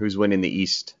here. Who's winning the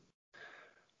East?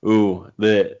 Ooh,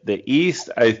 the East.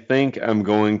 I think I'm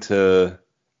going to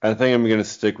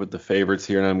stick with the favorites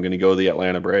here, and I'm going to go the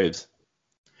Atlanta Braves.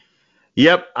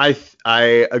 Yep,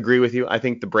 I agree with you. I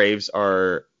think the Braves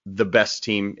are the best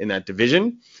team in that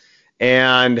division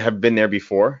and have been there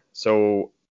before,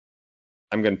 so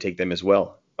I'm going to take them as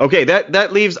well. Okay,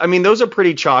 that leaves. I mean, those are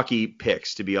pretty chalky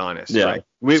picks, to be honest. Yeah, right?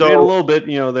 We had a little bit,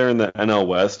 there in the NL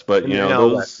West, but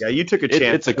yeah, you took a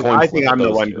chance. It's a coin flip. I think I'm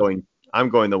the one going. I'm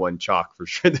going the one chalk for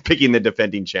sure. Picking the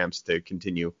defending champs to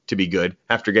continue to be good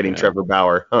after getting Trevor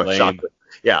Bauer. Oh, shocker.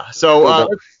 Yeah. So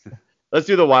let's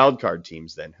do the wild card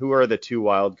teams then. Who are the two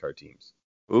wild card teams?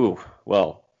 Ooh,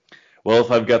 well,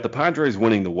 if I've got the Padres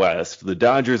winning the West, the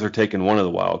Dodgers are taking one of the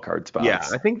wild card spots. Yeah,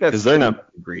 I think that's because they're not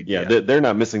agreed. Yeah, they're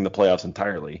not missing the playoffs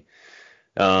entirely.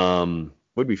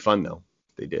 Would be fun though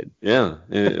if they did. Yeah,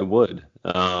 it would.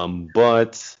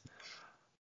 But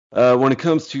when it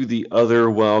comes to the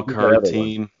other wild card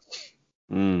team,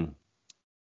 I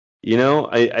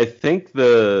think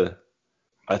the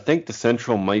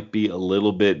Central might be a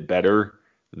little bit better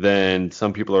than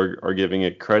some people are giving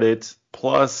it credit.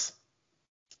 Plus,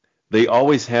 they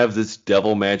always have this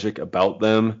devil magic about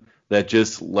them that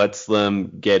just lets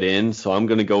them get in. So I'm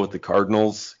going to go with the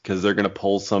Cardinals because they're going to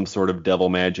pull some sort of devil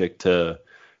magic to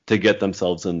get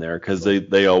themselves in there because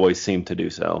they always seem to do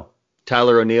so.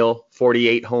 Tyler O'Neill,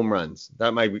 48 home runs.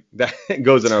 That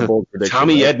goes in our bold prediction.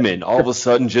 Tommy Edman all of a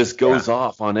sudden just goes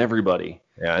off on everybody.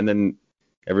 Yeah, and then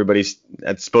everybody's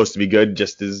that's supposed to be good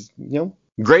just as,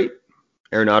 great.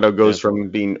 Arenado goes from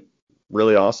being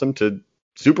really awesome to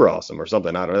super awesome or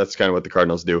something. I don't know. That's kind of what the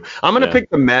Cardinals do. I'm going to pick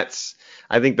the Mets.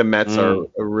 I think the Mets are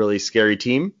a really scary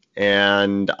team,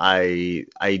 and I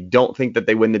don't think that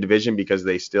they win the division because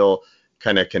they still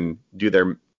kind of can do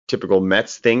their typical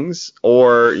Mets things,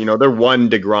 or they're one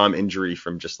DeGrom injury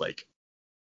from just like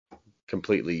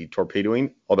completely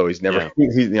torpedoing, although he's never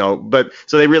but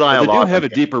so they rely a lot. They do have a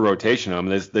deeper rotation on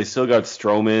them. They still got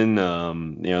Stroman,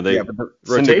 but the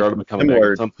rotation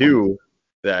similar too,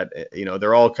 that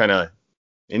they're all kind of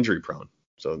injury prone.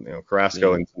 So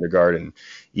Carrasco and Syndergaard and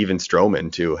even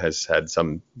Stroman too has had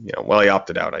some he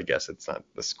opted out. I guess it's not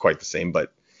quite the same,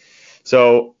 but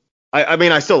so I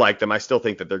mean I still like them. I still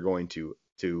think that they're going to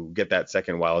get that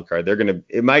second wild card.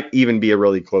 It might even be a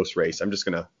really close race. I'm just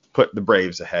gonna put the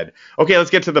Braves ahead. Okay,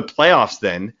 let's get to the playoffs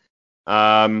then.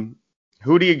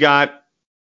 Who do you got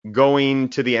going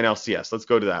to the NLCS? Let's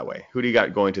go to that way. Who do you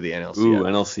got going to the NLCS? Ooh,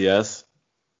 NLCS.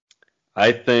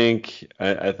 I think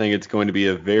it's going to be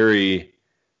a very,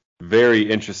 very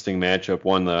interesting matchup,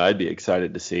 one that I'd be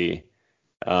excited to see.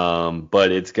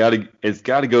 But it's got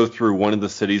to go through one of the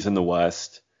cities in the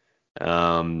West.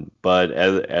 But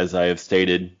as I have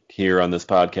stated here on this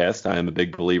podcast, I am a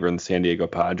big believer in the San Diego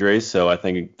Padres, so I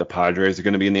think the Padres are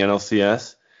going to be in the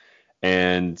NLCS,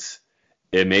 and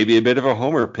it may be a bit of a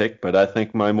homer pick, but I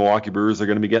think my Milwaukee Brewers are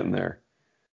going to be getting there.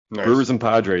 Nice. Brewers and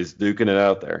Padres duking it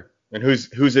out there. And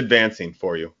who's advancing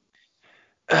for you?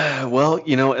 Well,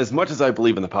 as much as I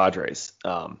believe in the Padres,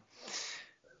 I'm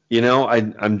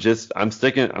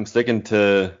sticking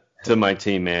to my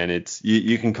team, man. It's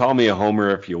you can call me a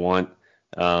homer if you want,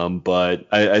 but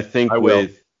I think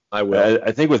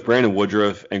I think with Brandon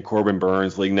Woodruff and Corbin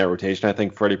Burns leading that rotation, I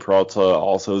think Freddie Peralta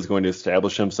also is going to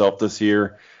establish himself this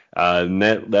year. And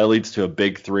that leads to a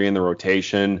big three in the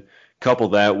rotation. Couple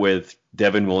that with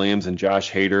Devin Williams and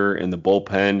Josh Hader in the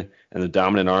bullpen and the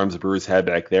dominant arms the Brewers had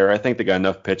back there. I think they got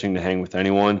enough pitching to hang with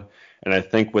anyone. And I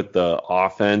think with the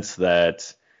offense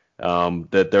that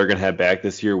they're going to have back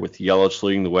this year with Yelich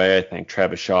leading the way, I think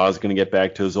Travis Shaw is going to get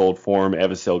back to his old form.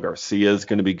 Evisel Garcia is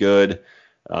going to be good.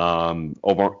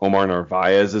 Omar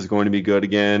Narvaez is going to be good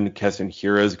again. Keston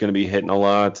Hiura is going to be hitting a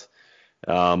lot.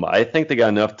 I think they got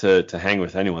enough to hang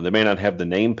with anyone. They may not have the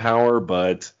name power,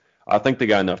 but I think they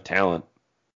got enough talent.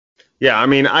 Yeah, I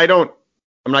mean, I'm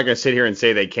not going to sit here and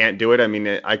say they can't do it. I mean,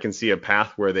 I can see a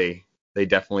path where they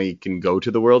definitely can go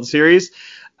to the World Series.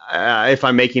 If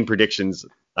I'm making predictions,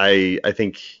 I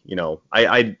think,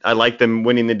 I like them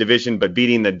winning the division, but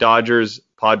beating the Dodgers,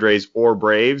 Padres, or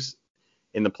Braves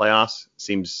in the playoffs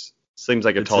seems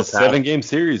like a tall It's a task. 7-game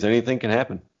series. Anything can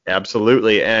happen.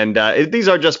 Absolutely, and these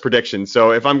are just predictions.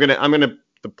 So if I'm gonna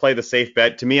play the safe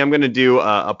bet, to me, I'm gonna do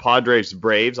a Padres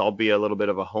Braves. I'll be a little bit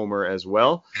of a homer as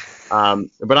well,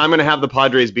 but I'm gonna have the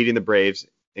Padres beating the Braves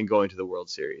and going to the World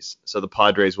Series. So the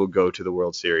Padres will go to the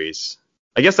World Series.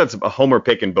 I guess that's a homer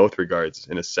pick in both regards,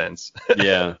 in a sense.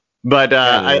 Yeah. But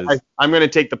It is. I'm gonna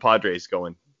take the Padres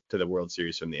going to the World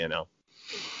Series from the NL.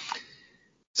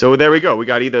 So there we go. We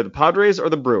got either the Padres or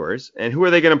the Brewers. And who are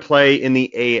they going to play in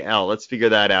the AL? Let's figure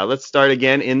that out. Let's start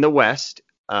again in the West.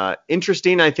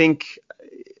 Interesting. I think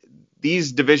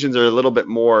these divisions are a little bit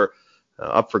more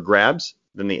up for grabs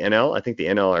than the NL. I think the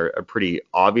NL are pretty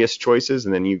obvious choices,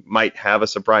 and then you might have a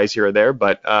surprise here or there.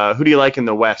 But who do you like in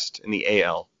the West in the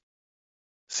AL?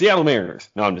 Seattle Mariners.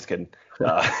 No, I'm just kidding.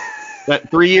 That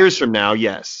 3 years from now,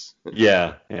 yes.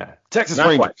 Yeah. Texas Not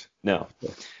Rangers. quite. No.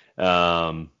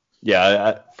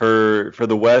 For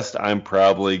the West, I'm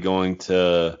probably going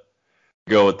to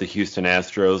go with the Houston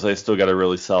Astros. They still got a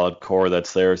really solid core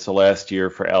that's there. So last year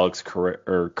for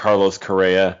Carlos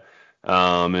Correa,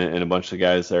 and a bunch of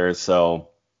guys there. So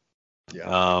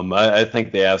I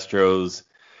think the Astros,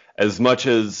 as much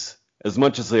as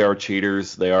they are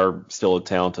cheaters, they are still a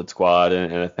talented squad,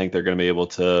 and I think they're going to be able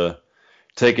to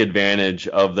take advantage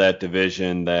of that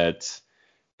division that,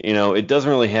 it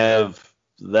doesn't really have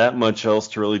that much else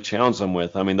to really challenge them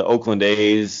with. I mean, the Oakland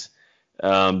A's,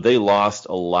 they lost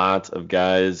a lot of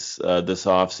guys this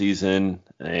offseason,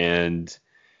 and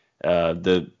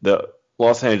the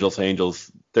Los Angeles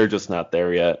Angels, they're just not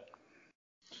there yet.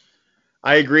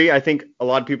 I agree. I think a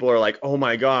lot of people are like, oh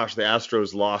my gosh, the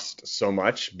Astros lost so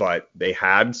much, but they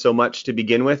had so much to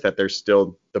begin with that they're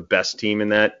still the best team in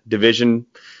that division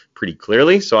pretty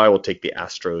clearly. So I will take the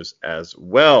Astros as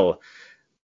well.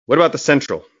 What about the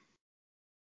Central?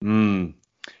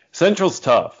 Central's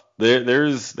tough.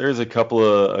 There's a couple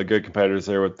of good competitors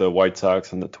there with the White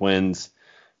Sox and the Twins.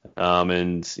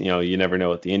 And you never know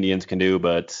what the Indians can do,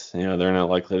 but they're not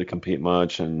likely to compete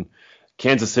much. And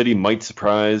Kansas City might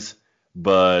surprise,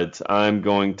 but I'm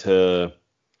going to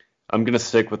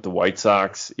stick with the White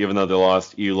Sox, even though they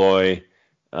lost Eloy.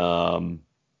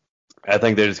 I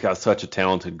think they just got such a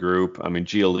talented group. I mean,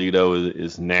 Giolito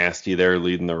is nasty there,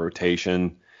 leading the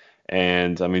rotation.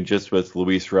 And I mean, just with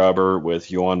Luis Robert, with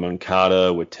Yoan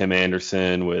Moncada, with Tim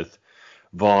Anderson, with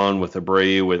Vaughn, with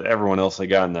Abreu, with everyone else they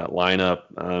got in that lineup,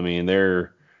 I mean,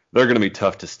 they're going to be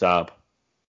tough to stop.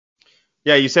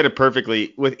 Yeah, you said it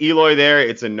perfectly. With Eloy there,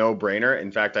 it's a no-brainer.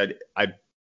 In fact, I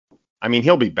mean,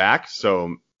 he'll be back,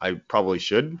 so I probably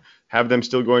should have them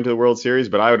still going to the World Series,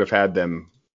 but I would have had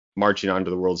them marching on to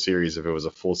the World Series if it was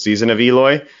a full season of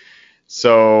Eloy.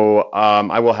 So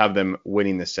I will have them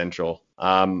winning the Central.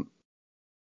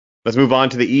 Let's move on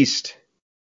to the East.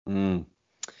 Man,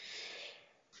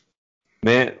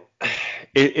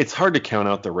 it's hard to count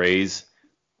out the Rays,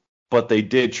 but they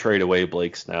did trade away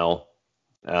Blake Snell.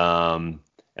 And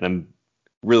I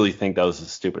really think that was the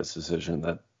stupidest decision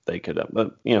that they could have.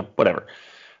 But, whatever.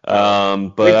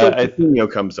 But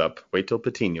Wait till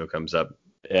Patino comes up.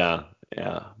 Yeah.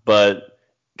 But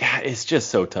God, it's just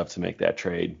so tough to make that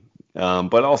trade.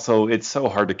 But also, it's so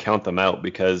hard to count them out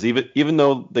because even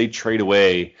though they trade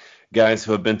away guys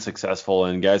who have been successful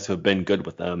and guys who have been good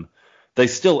with them, they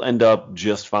still end up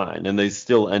just fine and they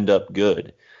still end up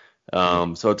good.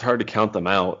 So it's hard to count them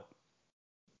out.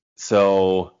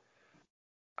 So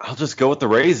I'll just go with the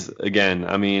Rays again.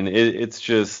 I mean, it's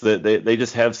just that they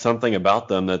just have something about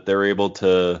them that they're able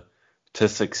to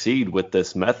succeed with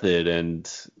this method,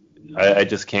 and I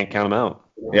just can't count them out.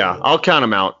 Yeah, I'll count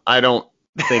them out. I don't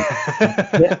think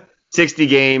 60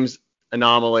 games,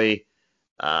 anomaly.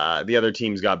 The other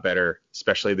teams got better,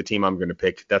 especially the team I'm going to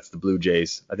pick. That's the Blue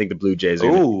Jays. I think the Blue Jays are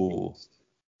Ooh.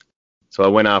 So I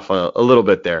went off a little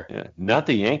bit there. Yeah, not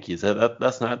the Yankees.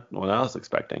 That's not what I was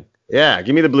expecting. Yeah,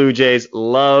 give me the Blue Jays.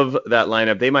 Love that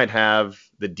lineup. They might have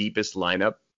the deepest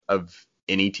lineup of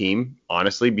any team,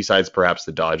 honestly, besides perhaps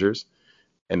the Dodgers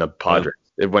and the Padres.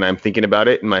 Yeah. When I'm thinking about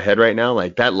it in my head right now,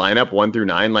 like that lineup 1 through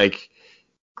 9, like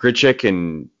Grichuk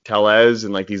and Tellez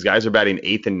and like these guys are batting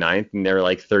 8th and 9th and they're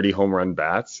like 30 home run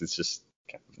bats. It's just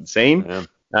insane.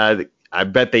 Yeah. I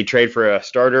bet they trade for a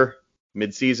starter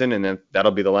midseason and then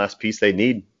that'll be the last piece they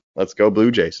need. Let's go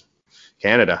Blue Jays.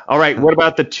 Canada. All right. What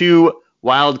about the 2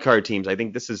 wild card teams? I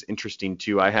think this is interesting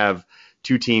too. I have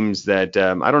 2 teams that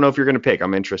I don't know if you're going to pick.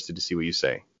 I'm interested to see what you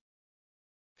say.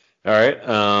 All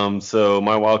right. So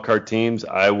my wild card teams,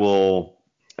 I will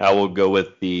go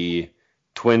with the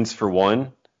Twins for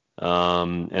 1.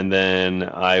 And then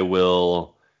I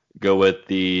will go with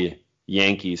the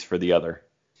Yankees for the other.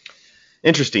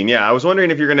 Interesting. Yeah, I was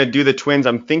wondering if you're going to do the Twins.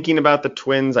 I'm thinking about the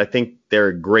Twins. I think they're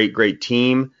a great, great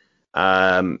team.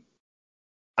 I'm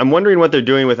wondering what they're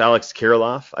doing with Alex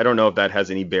Kirilloff. I don't know if that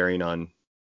has any bearing on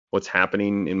what's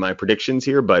happening in my predictions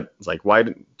here, but it's like, why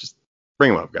didn't just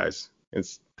bring them up, guys?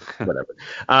 It's whatever.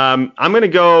 I'm going to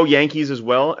go Yankees as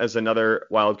well as another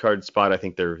wild card spot. I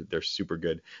think they're super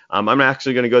good. I'm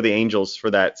actually going to go the Angels for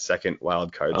that second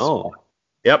wild card spot.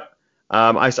 Yep.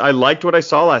 I liked what I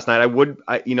saw last night.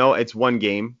 It's one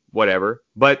game, whatever.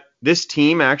 But this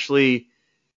team actually,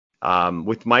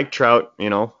 with Mike Trout,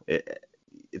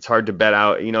 it's hard to bet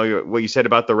out. What you said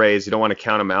about the Rays, you don't want to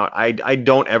count them out. I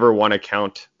don't ever want to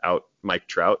count out Mike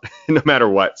Trout, no matter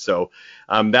what. So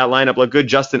that lineup looked good.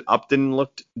 Justin Upton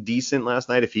looked decent last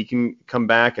night. If he can come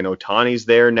back, and Ohtani's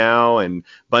there now, and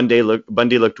Bundy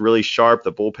looked really sharp.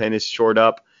 The bullpen is shored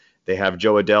up. They have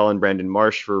Joe Adell and Brandon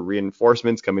Marsh for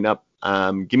reinforcements coming up.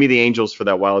 Give me the Angels for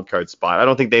that wild card spot. I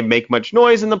don't think they make much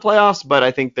noise in the playoffs, but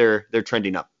I think they're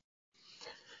trending up.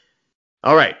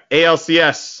 All right,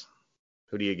 ALCS.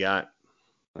 Who do you got?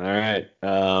 All right.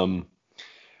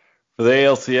 For the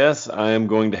ALCS, I am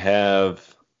going to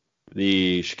have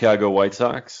the Chicago White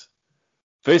Sox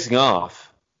facing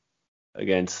off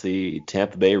against the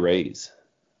Tampa Bay Rays.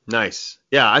 Nice.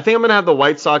 Yeah, I think I'm going to have the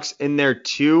White Sox in there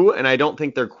too, and I don't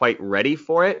think they're quite ready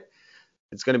for it.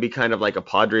 It's going to be kind of like a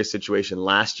Padres situation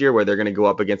last year where they're going to go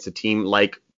up against a team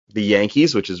like the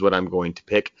Yankees, which is what I'm going to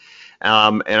pick.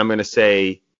 And I'm going to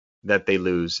say that they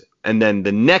lose. And then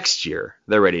the next year,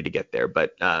 they're ready to get there.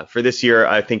 But for this year,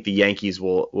 I think the Yankees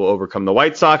will overcome the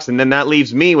White Sox. And then that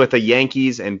leaves me with a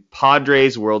Yankees and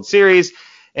Padres World Series.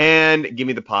 And give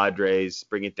me the Padres.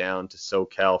 Bring it down to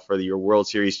SoCal for your World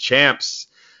Series champs.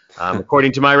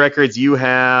 According to my records, you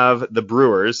have the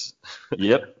Brewers.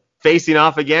 Yep. Facing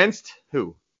off against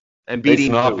who? And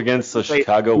facing off against the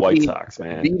Chicago White Sox,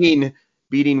 man.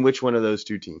 Beating which one of those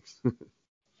two teams?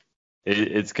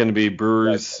 It's going to be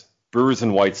Brewers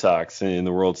and White Sox in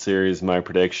the World Series, my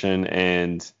prediction,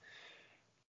 and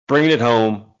bringing it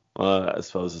home, I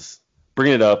suppose,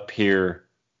 bringing it up here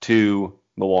to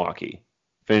Milwaukee,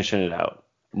 finishing it out.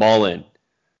 I'm all in.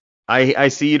 I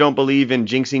see you don't believe in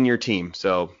jinxing your team,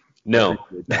 so no.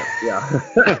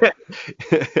 Yeah.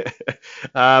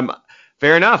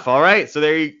 Fair enough. All right, so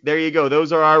there you go.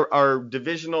 Those are our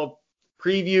divisional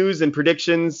previews and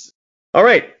predictions. All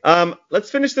right,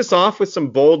 let's finish this off with some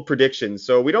bold predictions.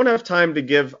 So we don't have time to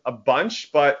give a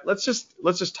bunch, but let's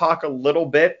just talk a little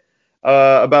bit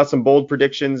about some bold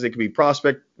predictions. It could be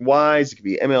prospect wise, it could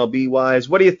be MLB wise.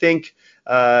 What do you think?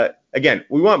 Again,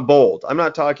 we want bold. I'm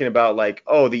not talking about like,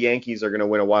 oh, the Yankees are going to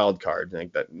win a wild card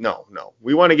like that. No.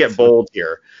 We want to get bold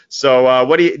here. So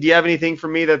do you have anything for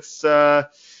me that's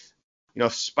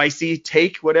spicy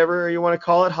take, whatever you want to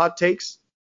call it, hot takes?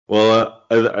 Well,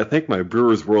 I think my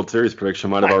Brewers World Series prediction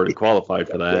might have already qualified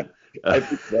for that. I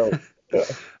think so.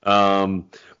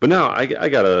 But no, I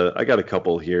got a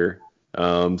couple here.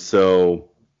 So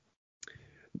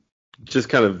just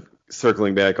kind of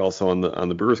circling back also on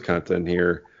the Brewers content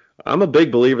here. I'm a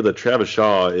big believer that Travis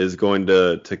Shaw is going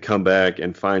to come back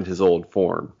and find his old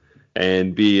form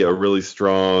and be a really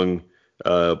strong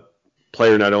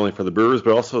player, not only for the Brewers,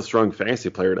 but also a strong fantasy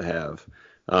player to have.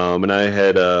 And I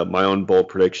had my own bold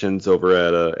predictions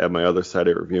over at my other site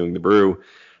at Reviewing the Brew.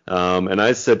 And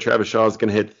I said Travis Shaw is going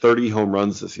to hit 30 home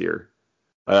runs this year.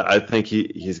 I think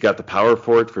he's got the power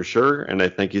for it for sure, and I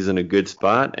think he's in a good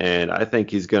spot, and I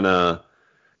think he's going to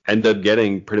end up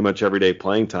getting pretty much everyday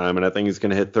playing time, and I think he's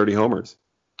going to hit 30 homers.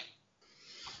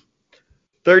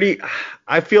 30,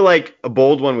 I feel like a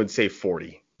bold one would say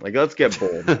 40. Like, let's get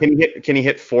bold. Can he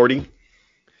hit 40?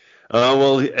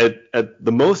 Well, at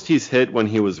the most he's hit when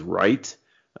he was right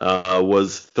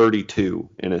was 32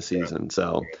 in a season.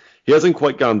 So he hasn't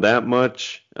quite gone that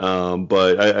much.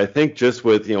 But I think just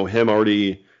with him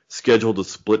already scheduled to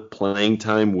split playing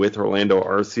time with Orlando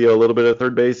Arcia a little bit at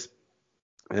third base,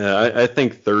 I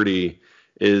think 30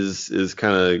 is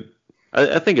kind of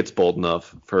I think it's bold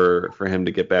enough for him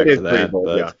to get back to that. Bold,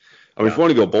 but yeah. I mean, if you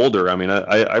want to go bolder, I mean,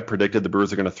 I predicted the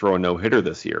Brewers are going to throw a no-hitter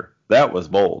this year. That was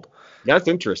bold. That's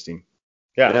interesting.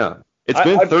 Yeah. It's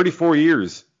been 34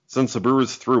 years since the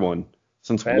Brewers threw one,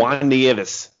 since Juan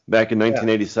Nieves back in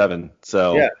 1987.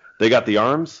 So they got the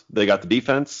arms, they got the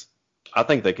defense. I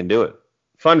think they can do it.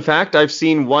 Fun fact, I've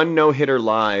seen one no-hitter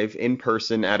live in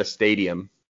person at a stadium.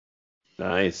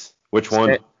 Nice. Which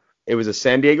one? It was a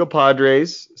San Diego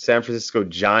Padres, San Francisco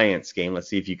Giants game. Let's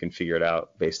see if you can figure it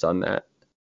out based on that.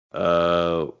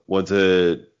 Was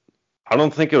it? I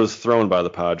don't think it was thrown by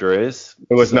the Padres.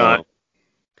 It was not.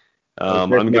 I'm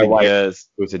gonna guess.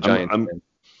 It was a Giants.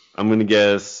 I'm gonna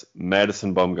guess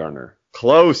Madison Bumgarner.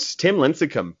 Close. Tim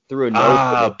Lincecum threw a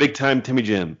no. Big time Timmy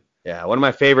Jim. Yeah, one of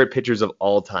my favorite pitchers of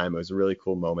all time. It was a really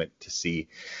cool moment to see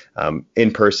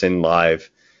in person,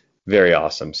 live. Very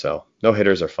awesome. So no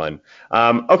hitters are fun.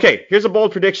 Okay, here's a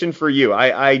bold prediction for you.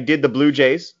 I did the Blue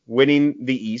Jays winning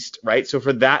the East, right? So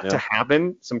for that to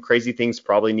happen, some crazy things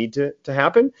probably need to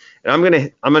happen.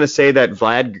 And I'm gonna say that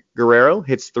Vlad Guerrero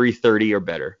hits 330 or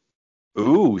better.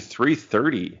 Ooh,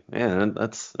 330. Man,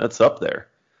 that's up there.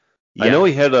 Yeah. I know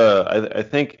he had I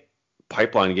think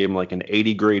Pipeline gave him like an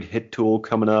 80 grade hit tool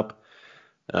coming up.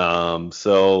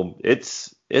 So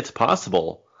it's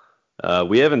possible.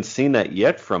 We haven't seen that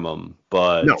yet from him,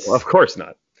 but no, of course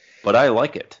not. But I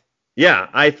like it. Yeah,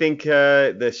 I think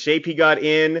the shape he got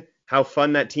in, how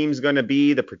fun that team's going to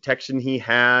be, the protection he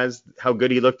has, how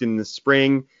good he looked in the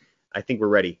spring. I think we're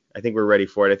ready. I think we're ready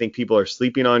for it. I think people are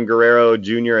sleeping on Guerrero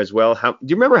Jr. as well. Do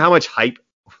you remember how much hype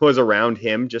was around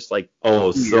him? Just like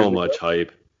so much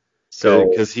hype. So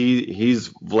because he's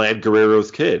Vlad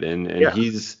Guerrero's kid, and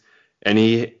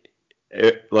he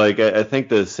like I think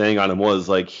the saying on him was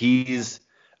like he's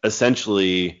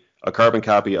essentially a carbon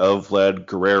copy of Vlad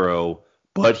Guerrero,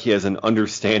 but he has an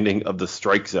understanding of the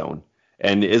strike zone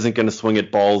and isn't going to swing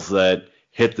at balls that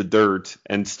hit the dirt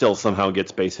and still somehow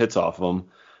gets base hits off of them.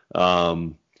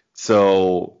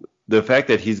 So the fact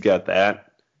that he's got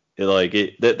that,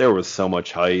 there was so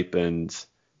much hype, and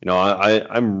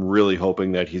I'm really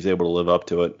hoping that he's able to live up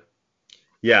to it.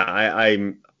 Yeah,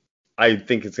 I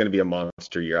think it's going to be a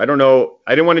monster year. I don't know.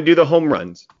 I didn't want to do the home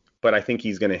runs, but I think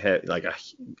he's going to hit like a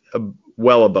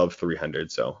well above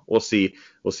 300. So we'll see.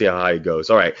 We'll see how high it goes.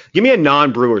 All right. Give me a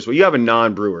non-Brewers. Well, you have a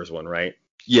non-Brewers one, right?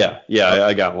 Yeah.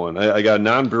 I got one. I got a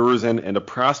non-Brewers and a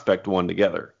prospect one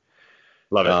together.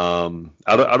 Love it.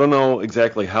 I don't know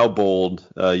exactly how bold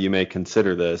you may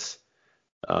consider this,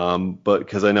 but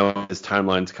because I know his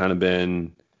timeline's kind of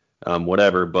been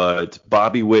whatever. But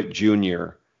Bobby Witt Jr.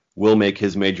 will make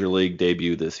his major league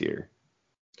debut this year.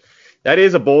 That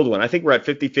is a bold one. I think we're at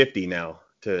 50-50 now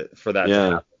for that to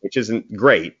happen, which isn't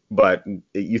great, but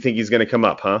you think he's going to come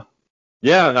up, huh?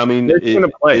 Yeah, I mean,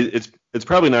 it's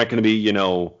probably not going to be,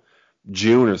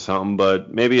 June or something,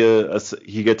 but maybe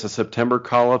he gets a September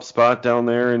call-up spot down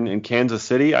there in Kansas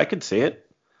City. I could see it.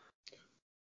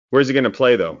 Where's he going to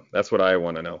play, though? That's what I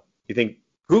want to know. You think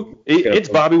it's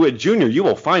Bobby Witt Jr. You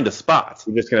will find a spot.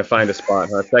 You're just going to find a spot,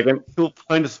 huh? Second? You'll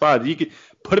find a spot. You could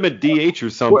put him at DH or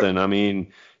something. I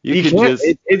mean,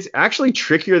 it's actually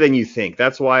trickier than you think.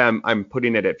 That's why I'm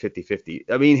putting it at 50-50.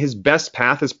 I mean, his best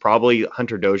path is probably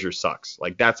Hunter Dozier sucks.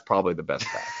 Like, that's probably the best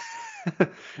path.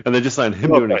 And they just signed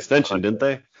him to an extension, didn't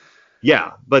they?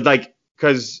 Yeah, but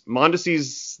because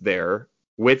Mondesi's there,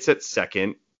 Witt's at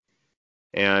second,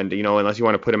 and unless you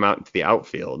want to put him out into the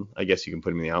outfield, I guess you can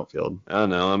put him in the outfield. I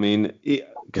don't know. I mean,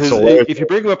 because if you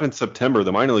bring him up in September,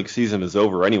 the minor league season is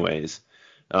over anyways.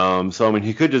 So I mean,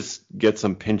 he could just get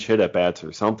some pinch hit at bats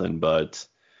or something. But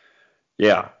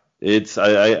yeah,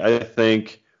 I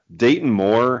think Dayton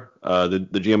Moore, the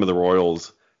GM of the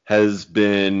Royals, has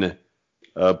been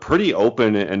pretty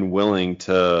open and willing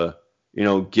to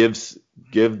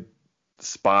give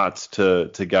spots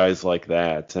to guys like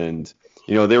that, and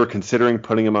they were considering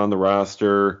putting him on the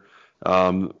roster,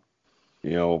 however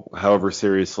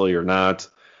seriously or not.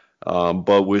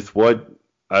 But with what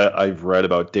I've read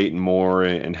about Dayton Moore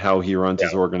and how he runs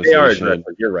his organization,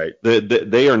 you're right.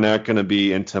 They are not going to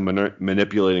be into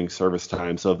manipulating service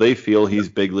time. So if they feel he's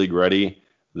big league ready,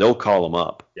 they'll call him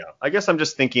up. Yeah, I guess I'm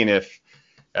just thinking if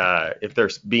they're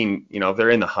being, if they're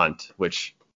in the hunt,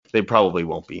 which they probably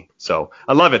won't be. So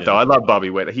I love it though. I love Bobby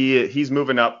Witt. He's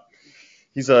moving up.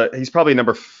 He's probably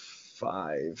number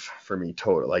 5 for me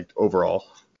total, like overall.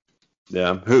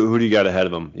 Yeah. Who do you got ahead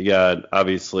of him? You got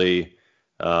obviously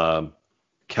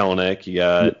Kelenic. You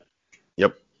got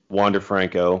Wander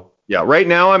Franco. Yeah. Right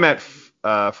now I'm at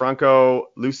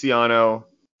Franco, Luciano,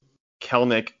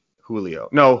 Kelenic, Julio.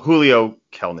 No, Julio,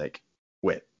 Kelenic,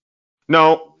 Witt.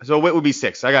 No, so Witt would be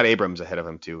 6th. I got Abrams ahead of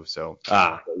him too. So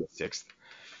 6th.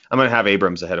 I'm gonna have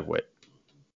Abrams ahead of Witt.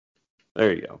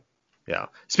 There you go. Yeah.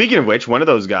 Speaking of which, one of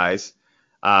those guys,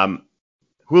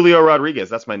 Julio Rodriguez,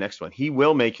 that's my next one. He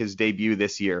will make his debut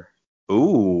this year.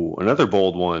 Ooh, another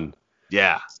bold one.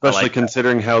 Yeah. Especially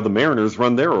considering how the Mariners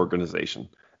run their organization.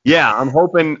 Yeah, I'm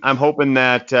hoping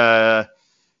that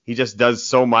he just does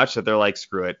so much that they're like,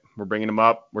 screw it. We're bringing him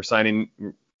up. We're signing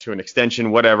to an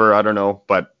extension, whatever. I don't know.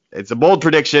 But it's a bold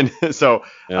prediction. So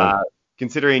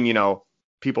considering,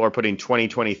 people are putting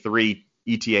 2023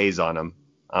 ETAs on him.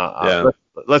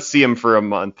 Let's see him for a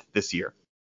month this year.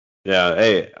 Yeah,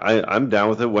 hey, I'm down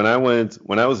with it. When I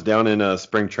was down in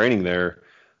spring training there,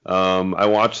 I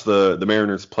watched the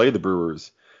Mariners play the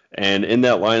Brewers, And in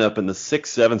that lineup, in the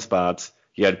 6-7 spots,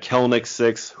 you had Kelnick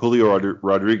 6, Julio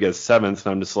Rodriguez 7th, and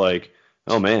I'm just like,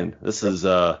 oh man, this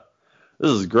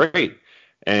is great.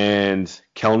 And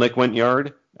Kelnick went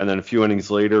yard, and then a few innings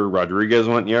later, Rodriguez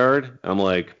went yard. I'm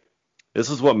like, this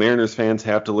is what Mariners fans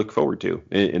have to look forward to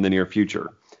in the near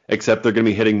future. Except they're going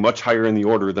to be hitting much higher in the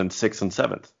order than 6th and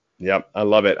 7th. Yep, I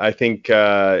love it. I think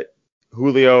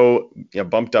Julio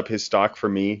bumped up his stock for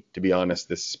me, to be honest,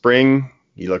 this spring.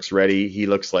 He looks ready. He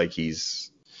looks like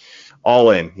he's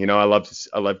all in. I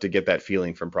love to get that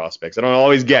feeling from prospects. I don't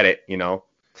always get it,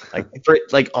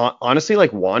 honestly,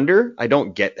 like Wander, I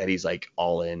don't get that he's like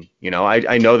all in.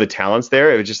 I know the talent's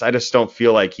there. I just don't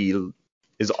feel like he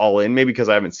is all in. Maybe because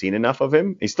I haven't seen enough of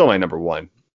him. He's still my number one,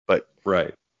 but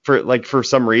right. For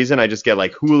some reason, I just get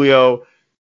like Julio.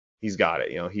 He's got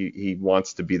it. He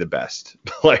wants to be the best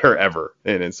player ever.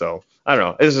 And so I don't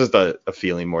know. It's just a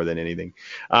feeling more than anything.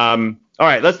 All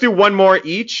right, let's do one more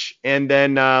each, and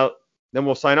then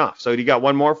we'll sign off. So you got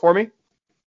one more for me?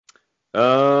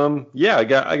 Yeah, I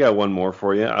got one more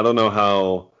for you. I don't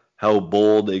know how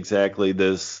bold exactly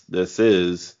this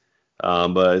is,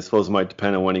 but I suppose it might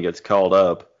depend on when he gets called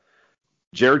up.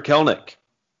 Jarred Kelenic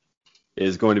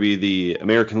is going to be the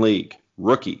American League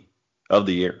Rookie of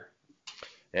the Year.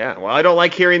 Yeah, well, I don't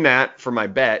like hearing that for my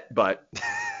bet, but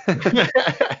very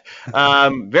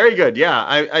good. Yeah,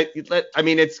 I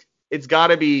mean, it's got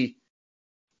to be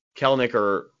Kelenic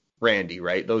or Randy,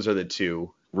 right? Those are the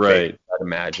two, right? I'd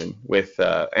imagine, with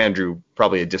Andrew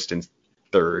probably a distant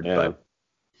third. Yeah. But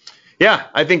yeah,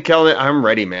 I think Kelenic. I'm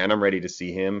ready, man. I'm ready to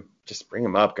see him. Just bring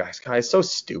him up, guys. Guys, so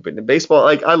stupid. And baseball,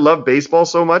 I love baseball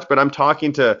so much, but I'm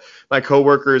talking to my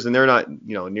coworkers and they're not,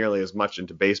 nearly as much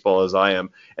into baseball as I am.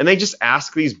 And they just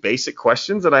ask these basic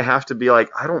questions that I have to be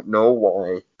like, I don't know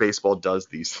why baseball does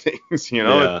these things.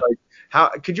 Yeah. It's like, how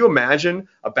could you imagine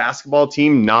a basketball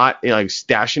team not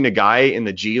stashing a guy in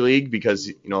the G League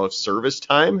because, of service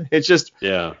time? It's just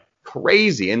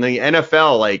crazy. In the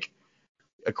NFL,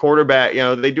 a quarterback,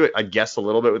 they do it, I guess, a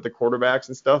little bit with the quarterbacks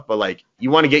and stuff, but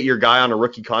you want to get your guy on a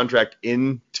rookie contract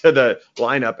into the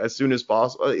lineup as soon as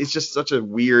possible. It's just such a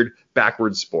weird,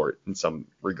 backward sport in some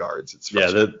regards. It's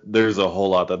there's a whole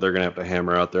lot that they're going to have to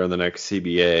hammer out there in the next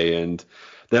CBA, and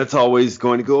that's always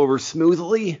going to go over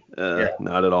smoothly.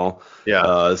 Not at all.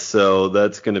 Yeah. So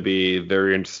that's going to be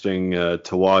very interesting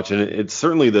to watch, and it's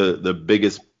certainly the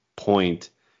biggest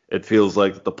point it feels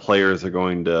like the players are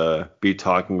going to be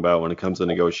talking about when it comes to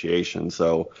negotiation.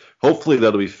 So hopefully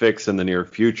that'll be fixed in the near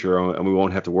future, and we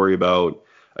won't have to worry about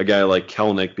a guy like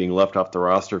Kelenic being left off the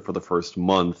roster for the first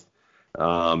month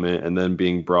and then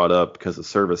being brought up because of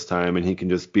service time, and he can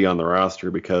just be on the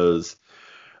roster because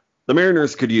the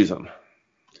Mariners could use him.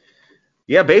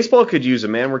 Yeah, baseball could use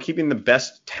him, man. We're keeping the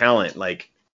best talent,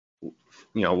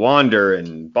 Wander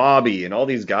and Bobby and all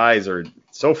these guys are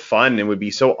so fun and would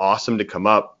be so awesome to come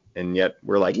up. And yet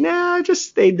we're like, nah, just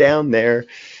stay down there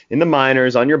in the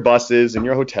minors on your buses and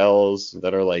your hotels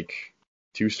that are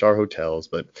 2-star hotels.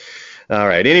 But all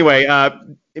right. Anyway,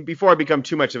 before I become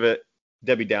too much of a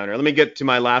Debbie Downer, let me get to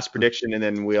my last prediction and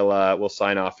then we'll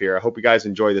sign off here. I hope you guys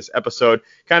enjoy this episode.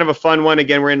 Kind of a fun one.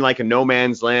 Again, we're in a no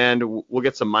man's land. We'll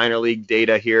get some minor league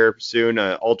data here soon,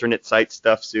 alternate site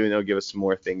stuff soon. They'll give us some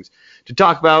more things to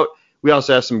talk about. We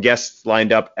also have some guests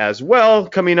lined up as well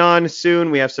coming on soon.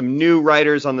 We have some new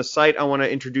writers on the site I want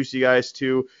to introduce you guys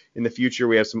to in the future.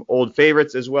 We have some old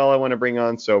favorites as well I want to bring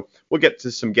on. So we'll get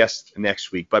to some guests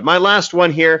next week. But my last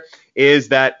one here is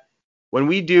that when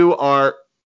we do our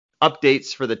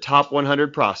updates for the top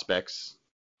 100 prospects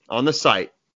on the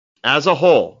site as a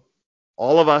whole,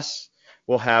 all of us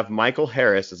will have Michael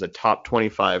Harris as a top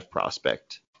 25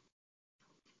 prospect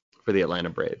for the Atlanta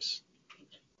Braves.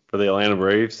 For the Atlanta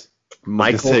Braves?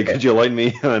 Michael, could you light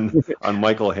me on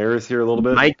Michael Harris here a little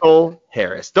bit? Michael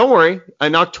Harris. Don't worry.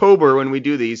 In October, when we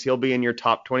do these, he'll be in your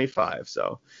top 25.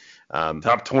 So,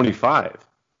 top 25.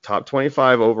 Top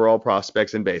 25 overall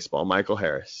prospects in baseball. Michael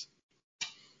Harris.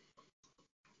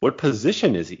 What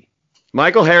position is he?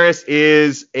 Michael Harris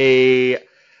is an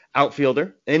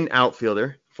outfielder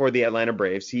for the Atlanta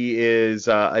Braves. He is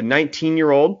a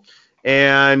 19-year-old,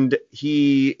 and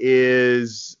he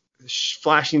is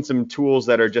flashing some tools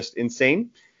that are just insane.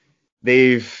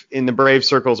 They've, in the Brave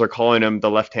circles, are calling him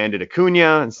the left-handed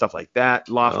Acuna and stuff like that,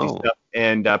 lofty stuff,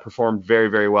 and performed very,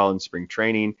 very well in spring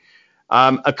training.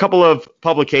 A couple of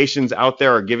publications out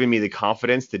there are giving me the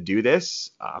confidence to do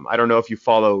this. I don't know if you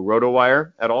follow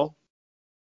RotoWire at all.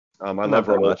 I love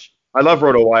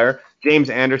RotoWire.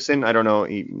 James Anderson, I don't know,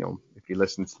 if he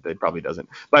listens, he probably doesn't.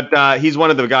 But he's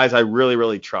one of the guys I really,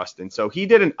 really trust. And so he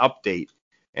did an update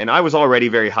And I was already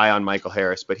very high on Michael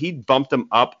Harris, but he bumped him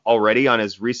up already on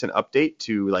his recent update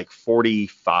to like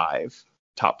 45,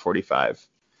 top 45.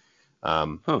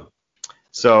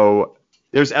 So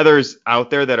there's others out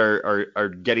there that are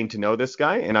getting to know this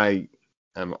guy, and I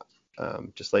am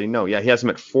just letting you know. Yeah, he has him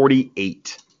at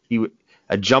 48.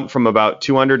 A jump from about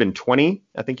 220,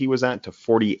 I think he was at, to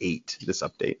 48 this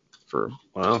update for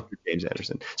James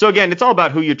Anderson. So again, it's all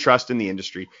about who you trust in the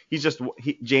industry.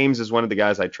 James is one of the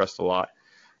guys I trust a lot,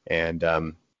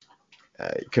 and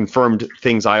confirmed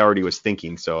things I already was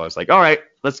thinking. So I was like, all right,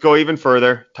 let's go even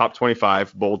further. Top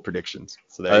 25 bold predictions.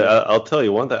 So I'll tell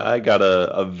you one thing. I got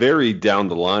a very down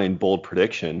the line bold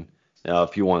prediction.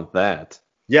 If you want that.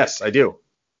 Yes, I do.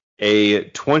 A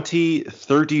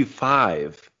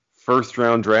 2035 first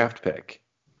round draft pick,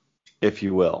 if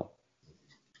you will.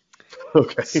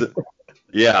 Okay. So,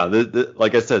 yeah,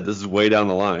 like I said, this is way down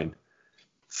the line.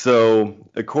 So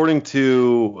according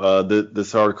to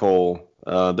this article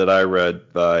that I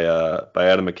read by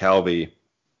Adam McCalvey,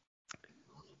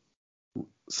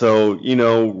 so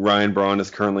Ryan Braun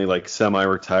is currently like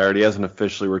semi-retired. He hasn't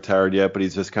officially retired yet, but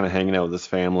he's just kind of hanging out with his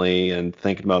family and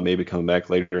thinking about maybe coming back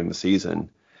later in the season.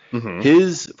 Mm-hmm.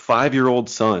 His 5-year-old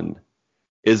son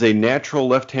is a natural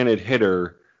left-handed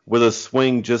hitter with a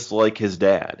swing just like his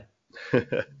dad.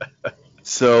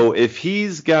 So if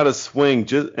he's got a swing,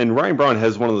 and Ryan Braun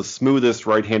has one of the smoothest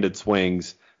right-handed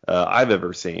swings I've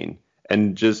ever seen,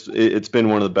 and it's been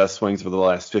one of the best swings for the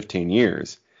last 15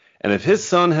 years. And if his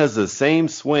son has the same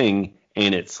swing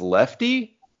and it's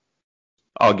lefty,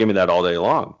 oh, give me that all day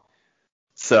long.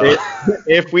 So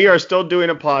if we are still doing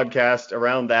a podcast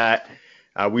around that,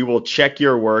 we will check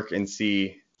your work and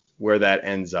see where that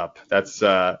ends up. That's,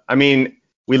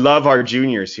 we love our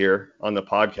juniors here on the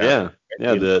podcast.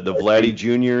 Yeah, the Vladdy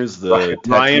Juniors, the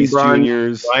Ryan Braun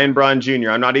Juniors. Ryan Braun Jr.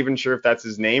 I'm not even sure if that's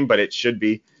his name, but it should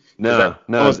be. No,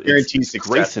 it's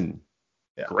Grayson.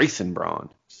 Yeah. Grayson Braun.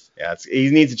 Yeah, he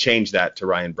needs to change that to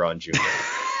Ryan Braun Jr.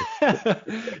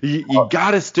 you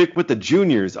got to stick with the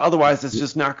juniors, otherwise it's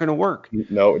just not going to work.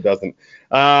 No, it doesn't.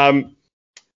 That's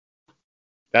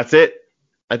it.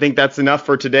 I think that's enough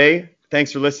for today.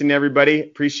 Thanks for listening, everybody.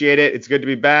 Appreciate it. It's good to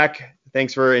be back.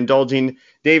 Thanks for indulging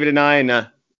David and I in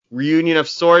a reunion of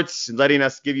sorts, and letting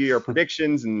us give you your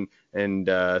predictions and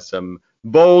some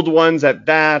bold ones at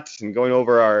that, and going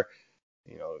over our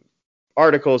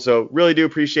article. So really do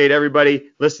appreciate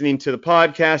everybody listening to the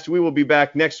podcast. We will be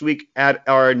back next week at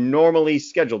our normally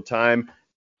scheduled time.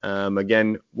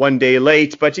 Again, one day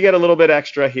late, but you get a little bit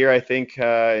extra here, I think,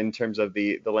 in terms of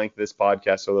the length of this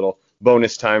podcast. So a little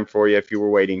bonus time for you if you were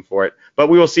waiting for it. But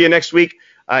we will see you next week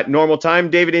at normal time.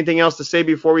 David, anything else to say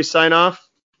before we sign off?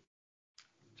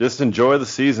 Just enjoy the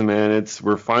season, man.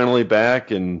 We're finally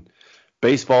back, and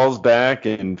baseball's back,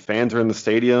 and fans are in the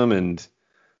stadium, and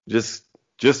just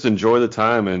enjoy the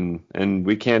time, and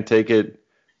we can't take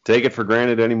it for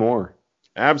granted anymore.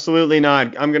 Absolutely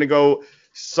not. I'm gonna go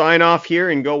sign off here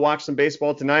and go watch some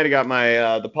baseball tonight. I got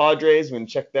my the Padres. I'm gonna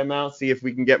check them out, see if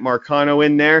we can get Marcano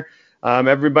in there.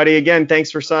 Everybody, again,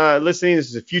 thanks for listening. This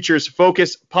is a Futures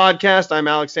Focus podcast. I'm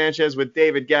Alex Sanchez with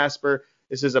David Gasper.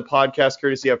 This is a podcast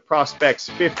courtesy of Prospects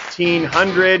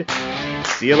 1500.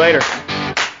 See you later.